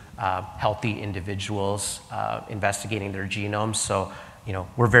to healthy individuals investigating their genomes. So,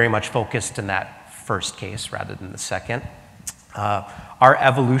 we're very much focused in that first case rather than the second. Our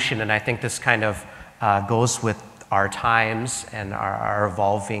evolution, and I think this kind of goes with our times and our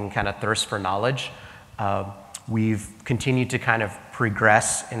evolving kind of thirst for knowledge, we've continued to kind of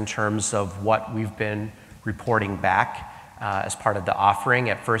progress in terms of what we've been reporting back as part of the offering.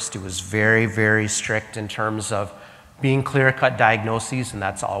 At first, it was very, very strict in terms of being clear-cut diagnoses, and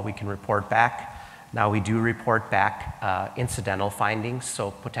that's all we can report back. Now we do report back incidental findings, so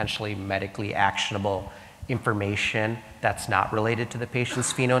potentially medically actionable information that's not related to the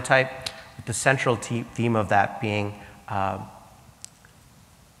patient's phenotype. With the central theme of that being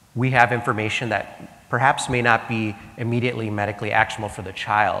we have information that perhaps may not be immediately medically actionable for the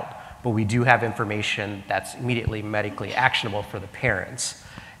child, but we do have information that's immediately medically actionable for the parents.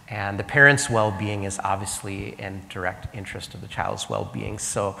 And the parents' well-being is obviously in direct interest of the child's well-being.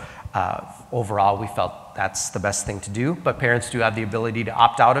 So overall, we felt that's the best thing to do. But parents do have the ability to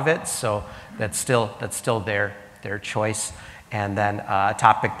opt out of it, so that's still their choice. And then a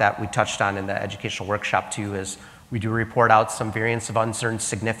topic that we touched on in the educational workshop too is we do report out some variants of uncertain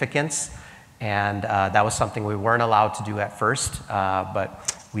significance. And that was something we weren't allowed to do at first,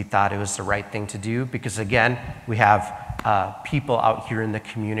 but we thought it was the right thing to do because, again, we have people out here in the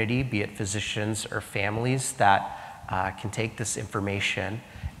community, be it physicians or families, that can take this information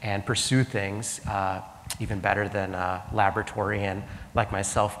and pursue things even better than a laboratorian like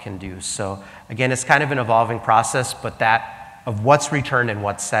myself can do. So, again, it's kind of an evolving process, but that of what's returned in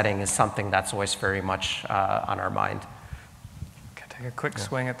what setting is something that's always very much on our mind. Take a quick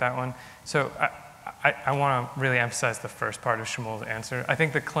swing at that one. So I want to really emphasize the first part of Shimul's answer. I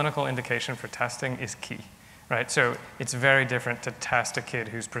think the clinical indication for testing is key, right? So it's very different to test a kid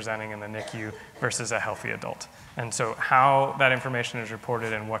who's presenting in the NICU versus a healthy adult. And so how that information is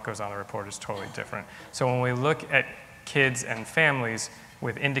reported and what goes on the report is totally different. So when we look at kids and families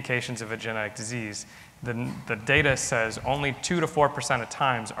with indications of a genetic disease, the data says only 2 to 4% of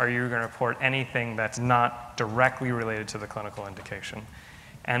times are you going to report anything that's not directly related to the clinical indication.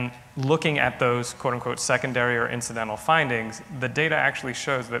 And looking at those quote unquote secondary or incidental findings, the data actually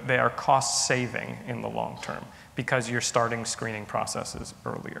shows that they are cost saving in the long term because you're starting screening processes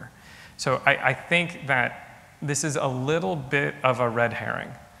earlier. So I think that this is a little bit of a red herring.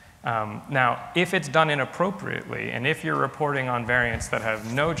 Now, if it's done inappropriately, and if you're reporting on variants that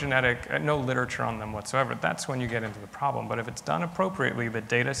have no literature on them whatsoever, that's when you get into the problem. But if it's done appropriately, the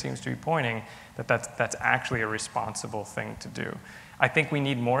data seems to be pointing that that's actually a responsible thing to do. I think we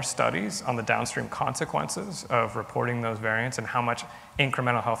need more studies on the downstream consequences of reporting those variants and how much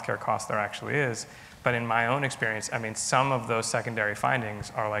incremental healthcare cost there actually is. But in my own experience, I mean, some of those secondary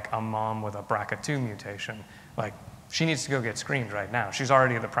findings are like a mom with a BRCA2 mutation, like, she needs to go get screened right now. She's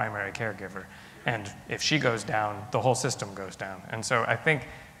already the primary caregiver. And if she goes down, the whole system goes down. And so I think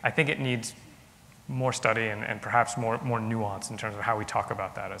it needs more study and perhaps more nuance in terms of how we talk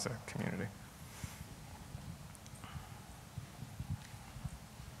about that as a community.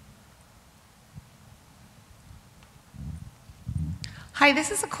 Hi, this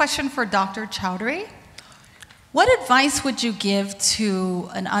is a question for Dr. Chowdhury. What advice would you give to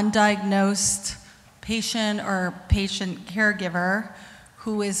an undiagnosed patient or patient caregiver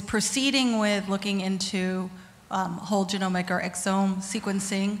who is proceeding with looking into whole genomic or exome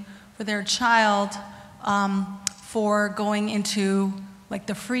sequencing for their child for going into like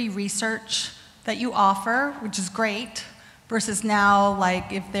the free research that you offer, which is great, versus now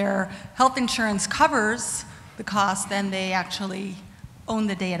like if their health insurance covers the cost, then they actually own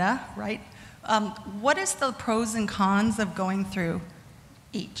the data, right? What is the pros and cons of going through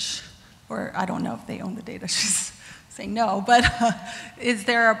each? Or I don't know if they own the data, she's saying no, but is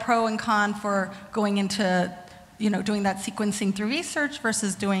there a pro and con for going into, doing that sequencing through research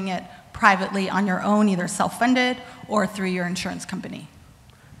versus doing it privately on your own, either self-funded or through your insurance company?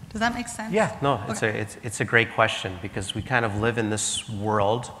 Does that make sense? Yeah, no, Okay. it's a great question because we kind of live in this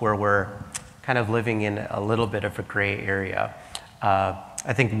world where we're kind of living in a little bit of a gray area.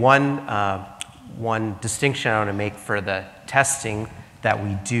 I think one distinction I want to make for the testing that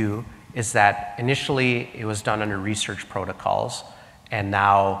we do is that initially it was done under research protocols, and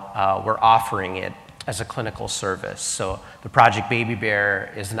now we're offering it as a clinical service. So the Project Baby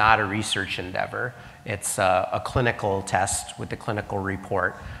Bear is not a research endeavor. It's a clinical test with the clinical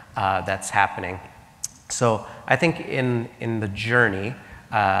report that's happening. So I think in the journey,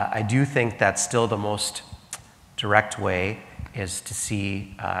 I do think that still the most direct way is to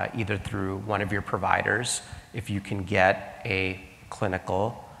see either through one of your providers if you can get a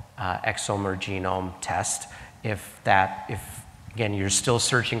clinical exome or genome test. If again you're still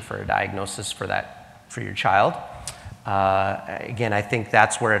searching for a diagnosis for your child. Again, I think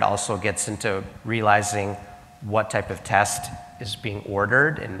that's where it also gets into realizing what type of test is being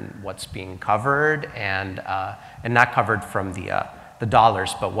ordered and what's being covered and not covered from the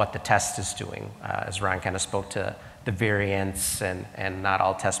dollars, but what the test is doing. As Ryan kind of spoke to the variance and not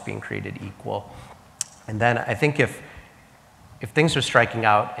all tests being created equal. And then I think if things are striking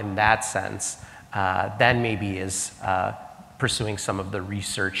out in that sense, then maybe is pursuing some of the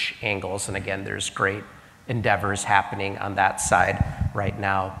research angles. And again, there's great endeavors happening on that side right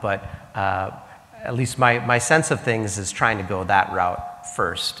now. But at least my sense of things is trying to go that route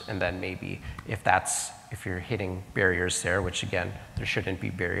first. And then maybe if you're hitting barriers there, which again, there shouldn't be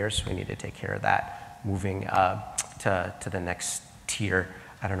barriers, we need to take care of that, moving to the next tier.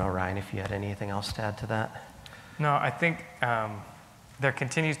 I don't know, Ryan, if you had anything else to add to that? No, I think there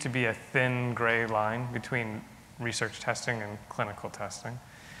continues to be a thin gray line between research testing and clinical testing.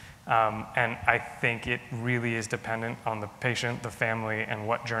 And I think it really is dependent on the patient, the family, and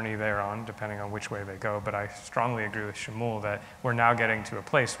what journey they're on, depending on which way they go. But I strongly agree with Shimul that we're now getting to a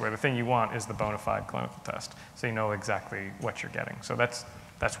place where the thing you want is the bona fide clinical test, so you know exactly what you're getting. So that's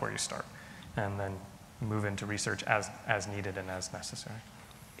where you start, and then move into research as needed and as necessary.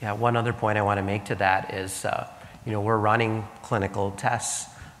 Yeah, one other point I want to make to that is, we're running clinical tests,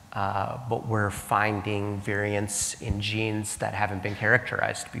 but we're finding variants in genes that haven't been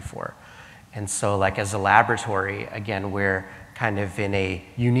characterized before. And so, like, as a laboratory, again, we're kind of in a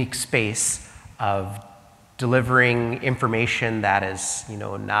unique space of delivering information that is,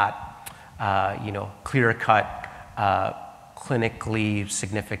 not, clear-cut, clinically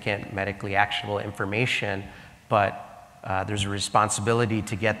significant, medically actionable information, but there's a responsibility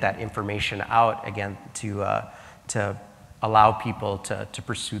to get that information out, again, to allow people to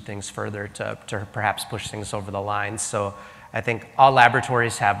pursue things further, to perhaps push things over the line. So I think all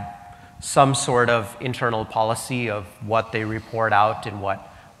laboratories have some sort of internal policy of what they report out and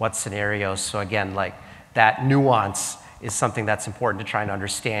what scenarios. So again, like, that nuance is something that's important to try and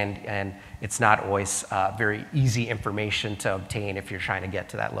understand, and it's not always very easy information to obtain if you're trying to get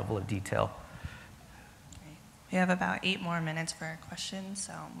to that level of detail. We have about 8 more minutes for questions,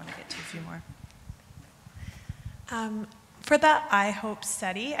 so I'm going to get to a few more. For the I-HOPE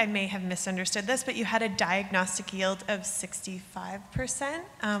study, I may have misunderstood this, but you had a diagnostic yield of 65%.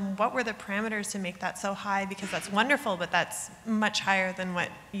 What were the parameters to make that so high? Because that's wonderful, but that's much higher than what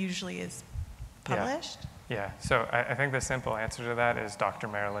usually is published. Yeah, so I think the simple answer to that is Dr.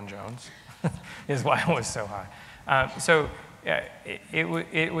 Marilyn Jones is why it was so high. Yeah,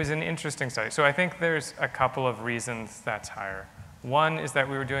 it was an interesting study. So I think there's a couple of reasons that's higher. One is that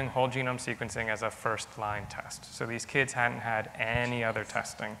we were doing whole genome sequencing as a first-line test. So these kids hadn't had any other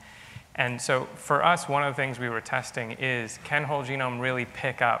testing. And so for us, one of the things we were testing is, can whole genome really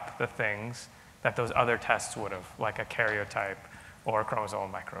pick up the things that those other tests would have, like a karyotype or a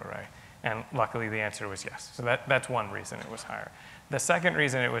chromosomal microarray? And luckily, the answer was yes. So that's one reason it was higher. The second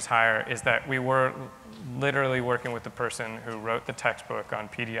reason it was higher is that we were literally working with the person who wrote the textbook on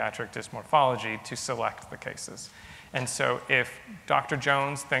pediatric dysmorphology to select the cases. And so if Dr.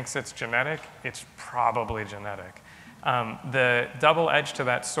 Jones thinks it's genetic, it's probably genetic. The double edge to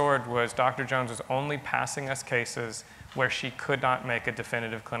that sword was Dr. Jones was only passing us cases where she could not make a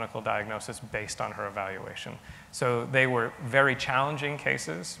definitive clinical diagnosis based on her evaluation. So they were very challenging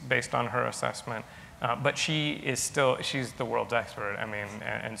cases based on her assessment, but she's the world's expert. I mean,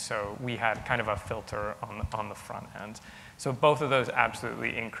 and so we had kind of a filter on the front end. So both of those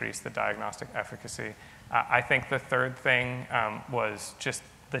absolutely increased the diagnostic efficacy. I think the third thing was just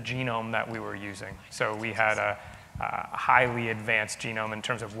the genome that we were using. So we had a highly advanced genome in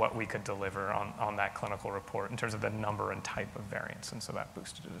terms of what we could deliver on that clinical report in terms of the number and type of variants, and so that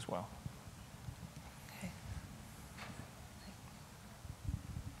boosted it as well. Okay.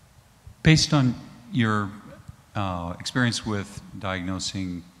 Based on your experience with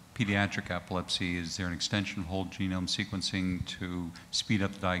diagnosing pediatric epilepsy, is there an extension of whole genome sequencing to speed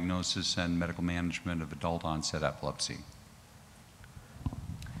up the diagnosis and medical management of adult onset epilepsy?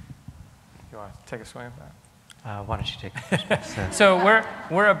 You want to take a swing at that? Why don't you take this? So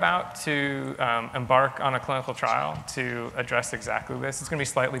we're about to embark on a clinical trial to address exactly this. It's going to be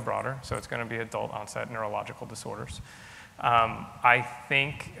slightly broader, so it's going to be adult onset neurological disorders. I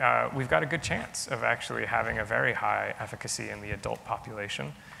think we've got a good chance of actually having a very high efficacy in the adult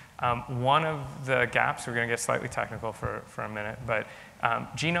population. One of the gaps, we're going to get slightly technical for a minute, but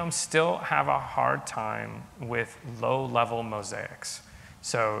genomes still have a hard time with low-level mosaics.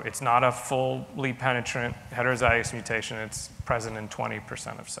 So it's not a fully penetrant heterozygous mutation. It's present in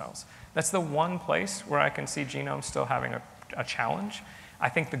 20% of cells. That's the one place where I can see genomes still having a challenge. I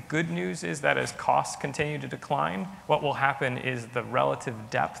think the good news is that as costs continue to decline, what will happen is the relative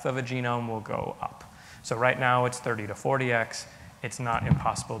depth of a genome will go up. So right now it's 30 to 40x. It's not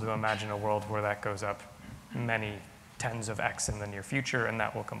impossible to imagine a world where that goes up many tens of x in the near future, and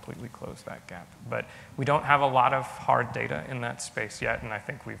that will completely close that gap. But we don't have a lot of hard data in that space yet, and I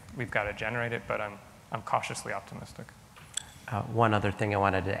think we've got to generate it, but I'm cautiously optimistic. One other thing I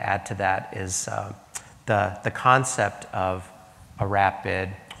wanted to add to that is the concept of a rapid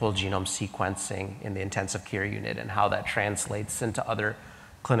whole genome sequencing in the intensive care unit and how that translates into other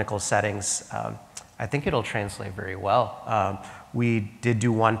clinical settings. I think it'll translate very well. We did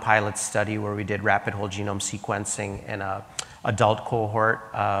do one pilot study where we did rapid whole genome sequencing in an adult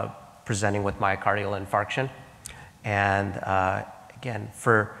cohort presenting with myocardial infarction. And again,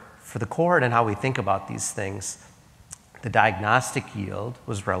 for the cohort and how we think about these things, the diagnostic yield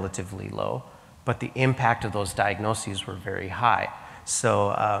was relatively low, but the impact of those diagnoses were very high.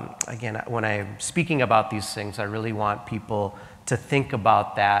 So again, when I'm speaking about these things, I really want people to think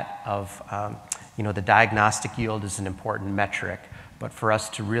about that of, the diagnostic yield is an important metric, but for us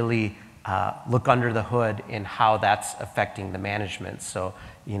to really look under the hood in how that's affecting the management. So,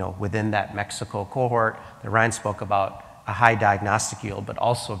 within that Mexico cohort that Ryan spoke about, a high diagnostic yield, but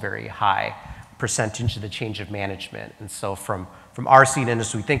also very high percentage of the change of management. And so from our seat, and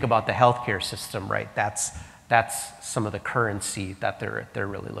as we think about the healthcare system, right, that's some of the currency that they're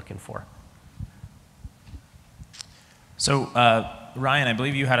really looking for. So, Ryan, I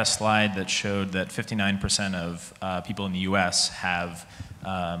believe you had a slide that showed that 59% of people in the US have,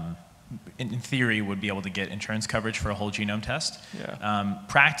 in theory, would be able to get insurance coverage for a whole genome test. Yeah.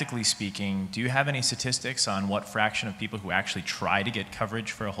 Practically speaking, do you have any statistics on what fraction of people who actually try to get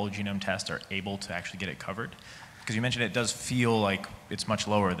coverage for a whole genome test are able to actually get it covered? Because you mentioned it does feel like it's much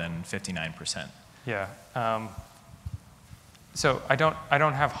lower than 59%. Yeah. So I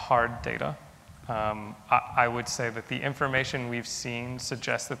don't have hard data. I would say that the information we've seen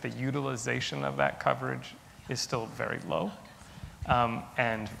suggests that the utilization of that coverage is still very low.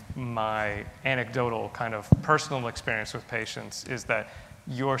 And my anecdotal kind of personal experience with patients is that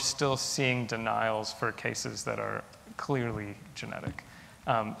you're still seeing denials for cases that are clearly genetic.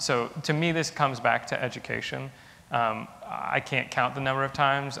 So to me, this comes back to education. I can't count the number of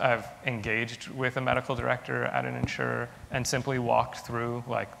times I've engaged with a medical director at an insurer and simply walked through,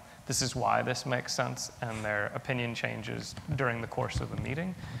 like, this is why this makes sense, and their opinion changes during the course of the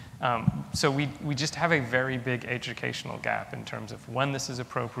meeting. So we just have a very big educational gap in terms of when this is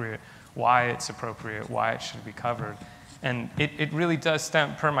appropriate, why it's appropriate, why it should be covered. And it really does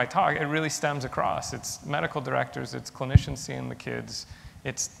stem, per my talk, it really stems across. It's medical directors, it's clinicians seeing the kids,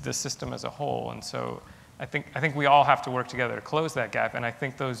 it's the system as a whole. And so I think we all have to work together to close that gap, and I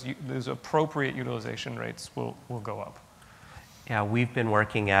think those appropriate utilization rates will go up. Yeah, we've been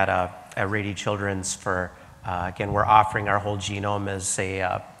working at Rady Children's for, again, we're offering our whole genome as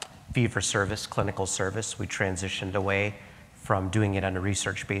a fee-for-service clinical service. We transitioned away from doing it on a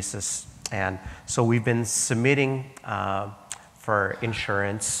research basis. And so we've been submitting for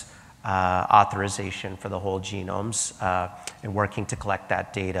insurance authorization for the whole genomes and working to collect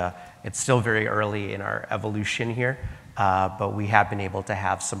that data. It's still very early in our evolution here, but we have been able to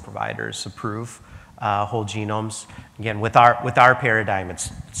have some providers approve whole genomes. Again, with our paradigm,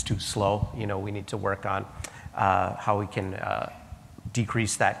 it's too slow. We need to work on how we can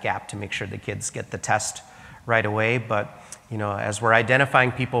decrease that gap to make sure the kids get the test right away. But as we're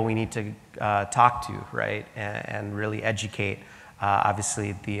identifying people we need to talk to, right, and really educate.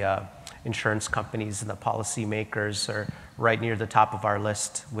 Obviously, the insurance companies and the policymakers are right near the top of our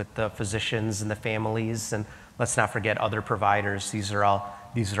list with the physicians and the families, and let's not forget other providers. These are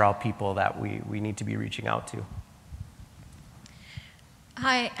all people that we need to be reaching out to.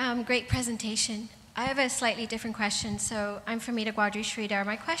 Hi, great presentation. I have a slightly different question. So I'm from Ida Sridhar.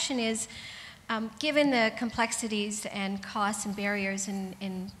 My question is, given the complexities and costs and barriers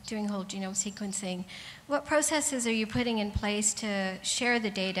in doing whole genome sequencing, what processes are you putting in place to share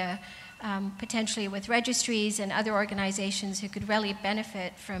the data potentially with registries and other organizations who could really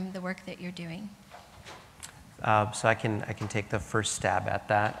benefit from the work that you're doing? So I can take the first stab at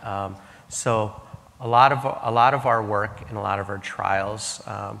that. So a lot of our work and a lot of our trials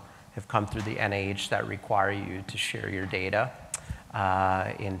have come through the NIH that require you to share your data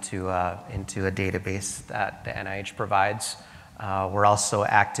into a database that the NIH provides. We're also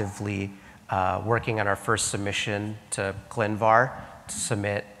actively working on our first submission to ClinVar to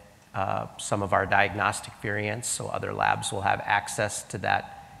submit some of our diagnostic variants, so other labs will have access to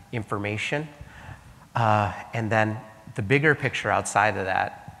that information. And then the bigger picture outside of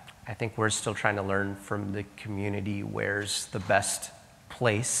that, I think we're still trying to learn from the community where's the best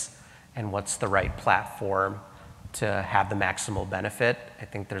place and what's the right platform to have the maximal benefit. I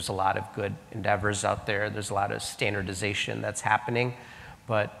think there's a lot of good endeavors out there. There's a lot of standardization that's happening,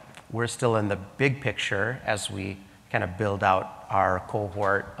 but we're still in the big picture as we kind of build out our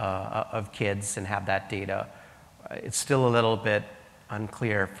cohort of kids and have that data. It's still a little bit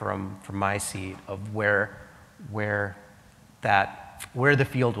unclear from my seat of where the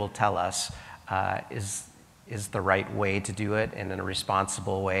field will tell us is the right way to do it and in a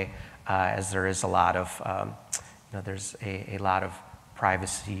responsible way, as there is a lot of there's a lot of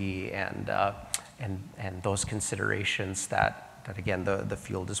privacy and those considerations that again the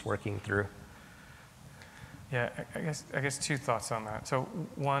field is working through. Yeah, I guess two thoughts on that. So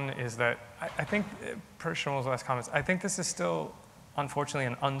one is that I think, per Shimul's last comments, I think this is still, unfortunately,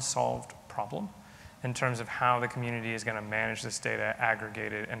 an unsolved problem. in terms of how the community is going to manage this data,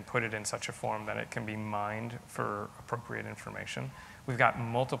 aggregate it, and put it in such a form that it can be mined for appropriate information. We've got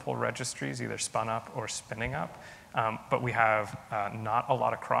multiple registries, either spun up or spinning up, but we have not a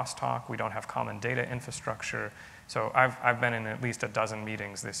lot of crosstalk. We don't have common data infrastructure. So I've been in at least a dozen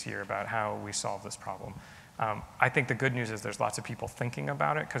meetings this year about how we solve this problem. I think the good news is there's lots of people thinking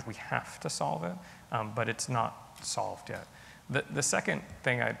about it because we have to solve it, but it's not solved yet. The second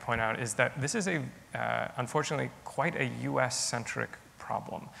thing I'd point out is that this is unfortunately quite a US-centric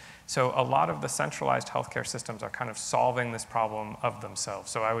problem. So a lot of the centralized healthcare systems are kind of solving this problem of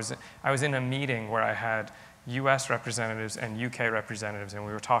themselves. So I was in a meeting where I had US representatives and UK representatives, and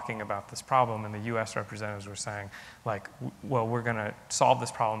we were talking about this problem, and the US representatives were saying, like, well, we're going to solve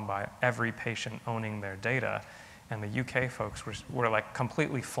this problem by every patient owning their data. And the UK folks were like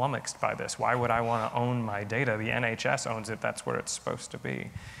completely flummoxed by this. Why would I want to own my data? The NHS owns it. That's where it's supposed to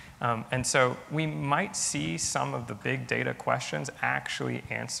be. And so we might see some of the big data questions actually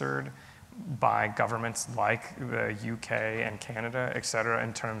answered by governments like the UK and Canada, et cetera,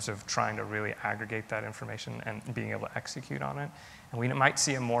 in terms of trying to really aggregate that information and being able to execute on it. And we might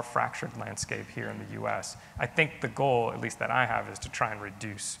see a more fractured landscape here in the US. I think the goal, at least that I have, is to try and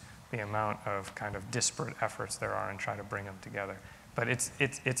reduce the amount of kind of disparate efforts there are and try to bring them together. But it's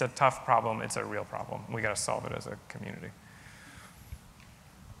a tough problem. It's a real problem. We got to solve it as a community.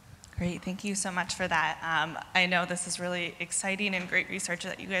 Great, thank you so much for that. I know this is really exciting and great research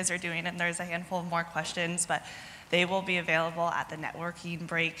that you guys are doing, and there's a handful of more questions, but they will be available at the networking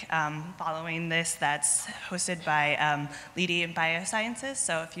break following this that's hosted by Lidi in Biosciences.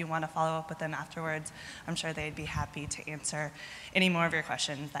 So if you want to follow up with them afterwards, I'm sure they'd be happy to answer any more of your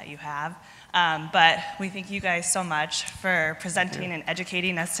questions that you have. But we thank you guys so much for presenting and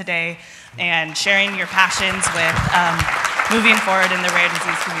educating us today and sharing your passions with moving forward in the rare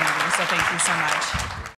disease community. So thank you so much.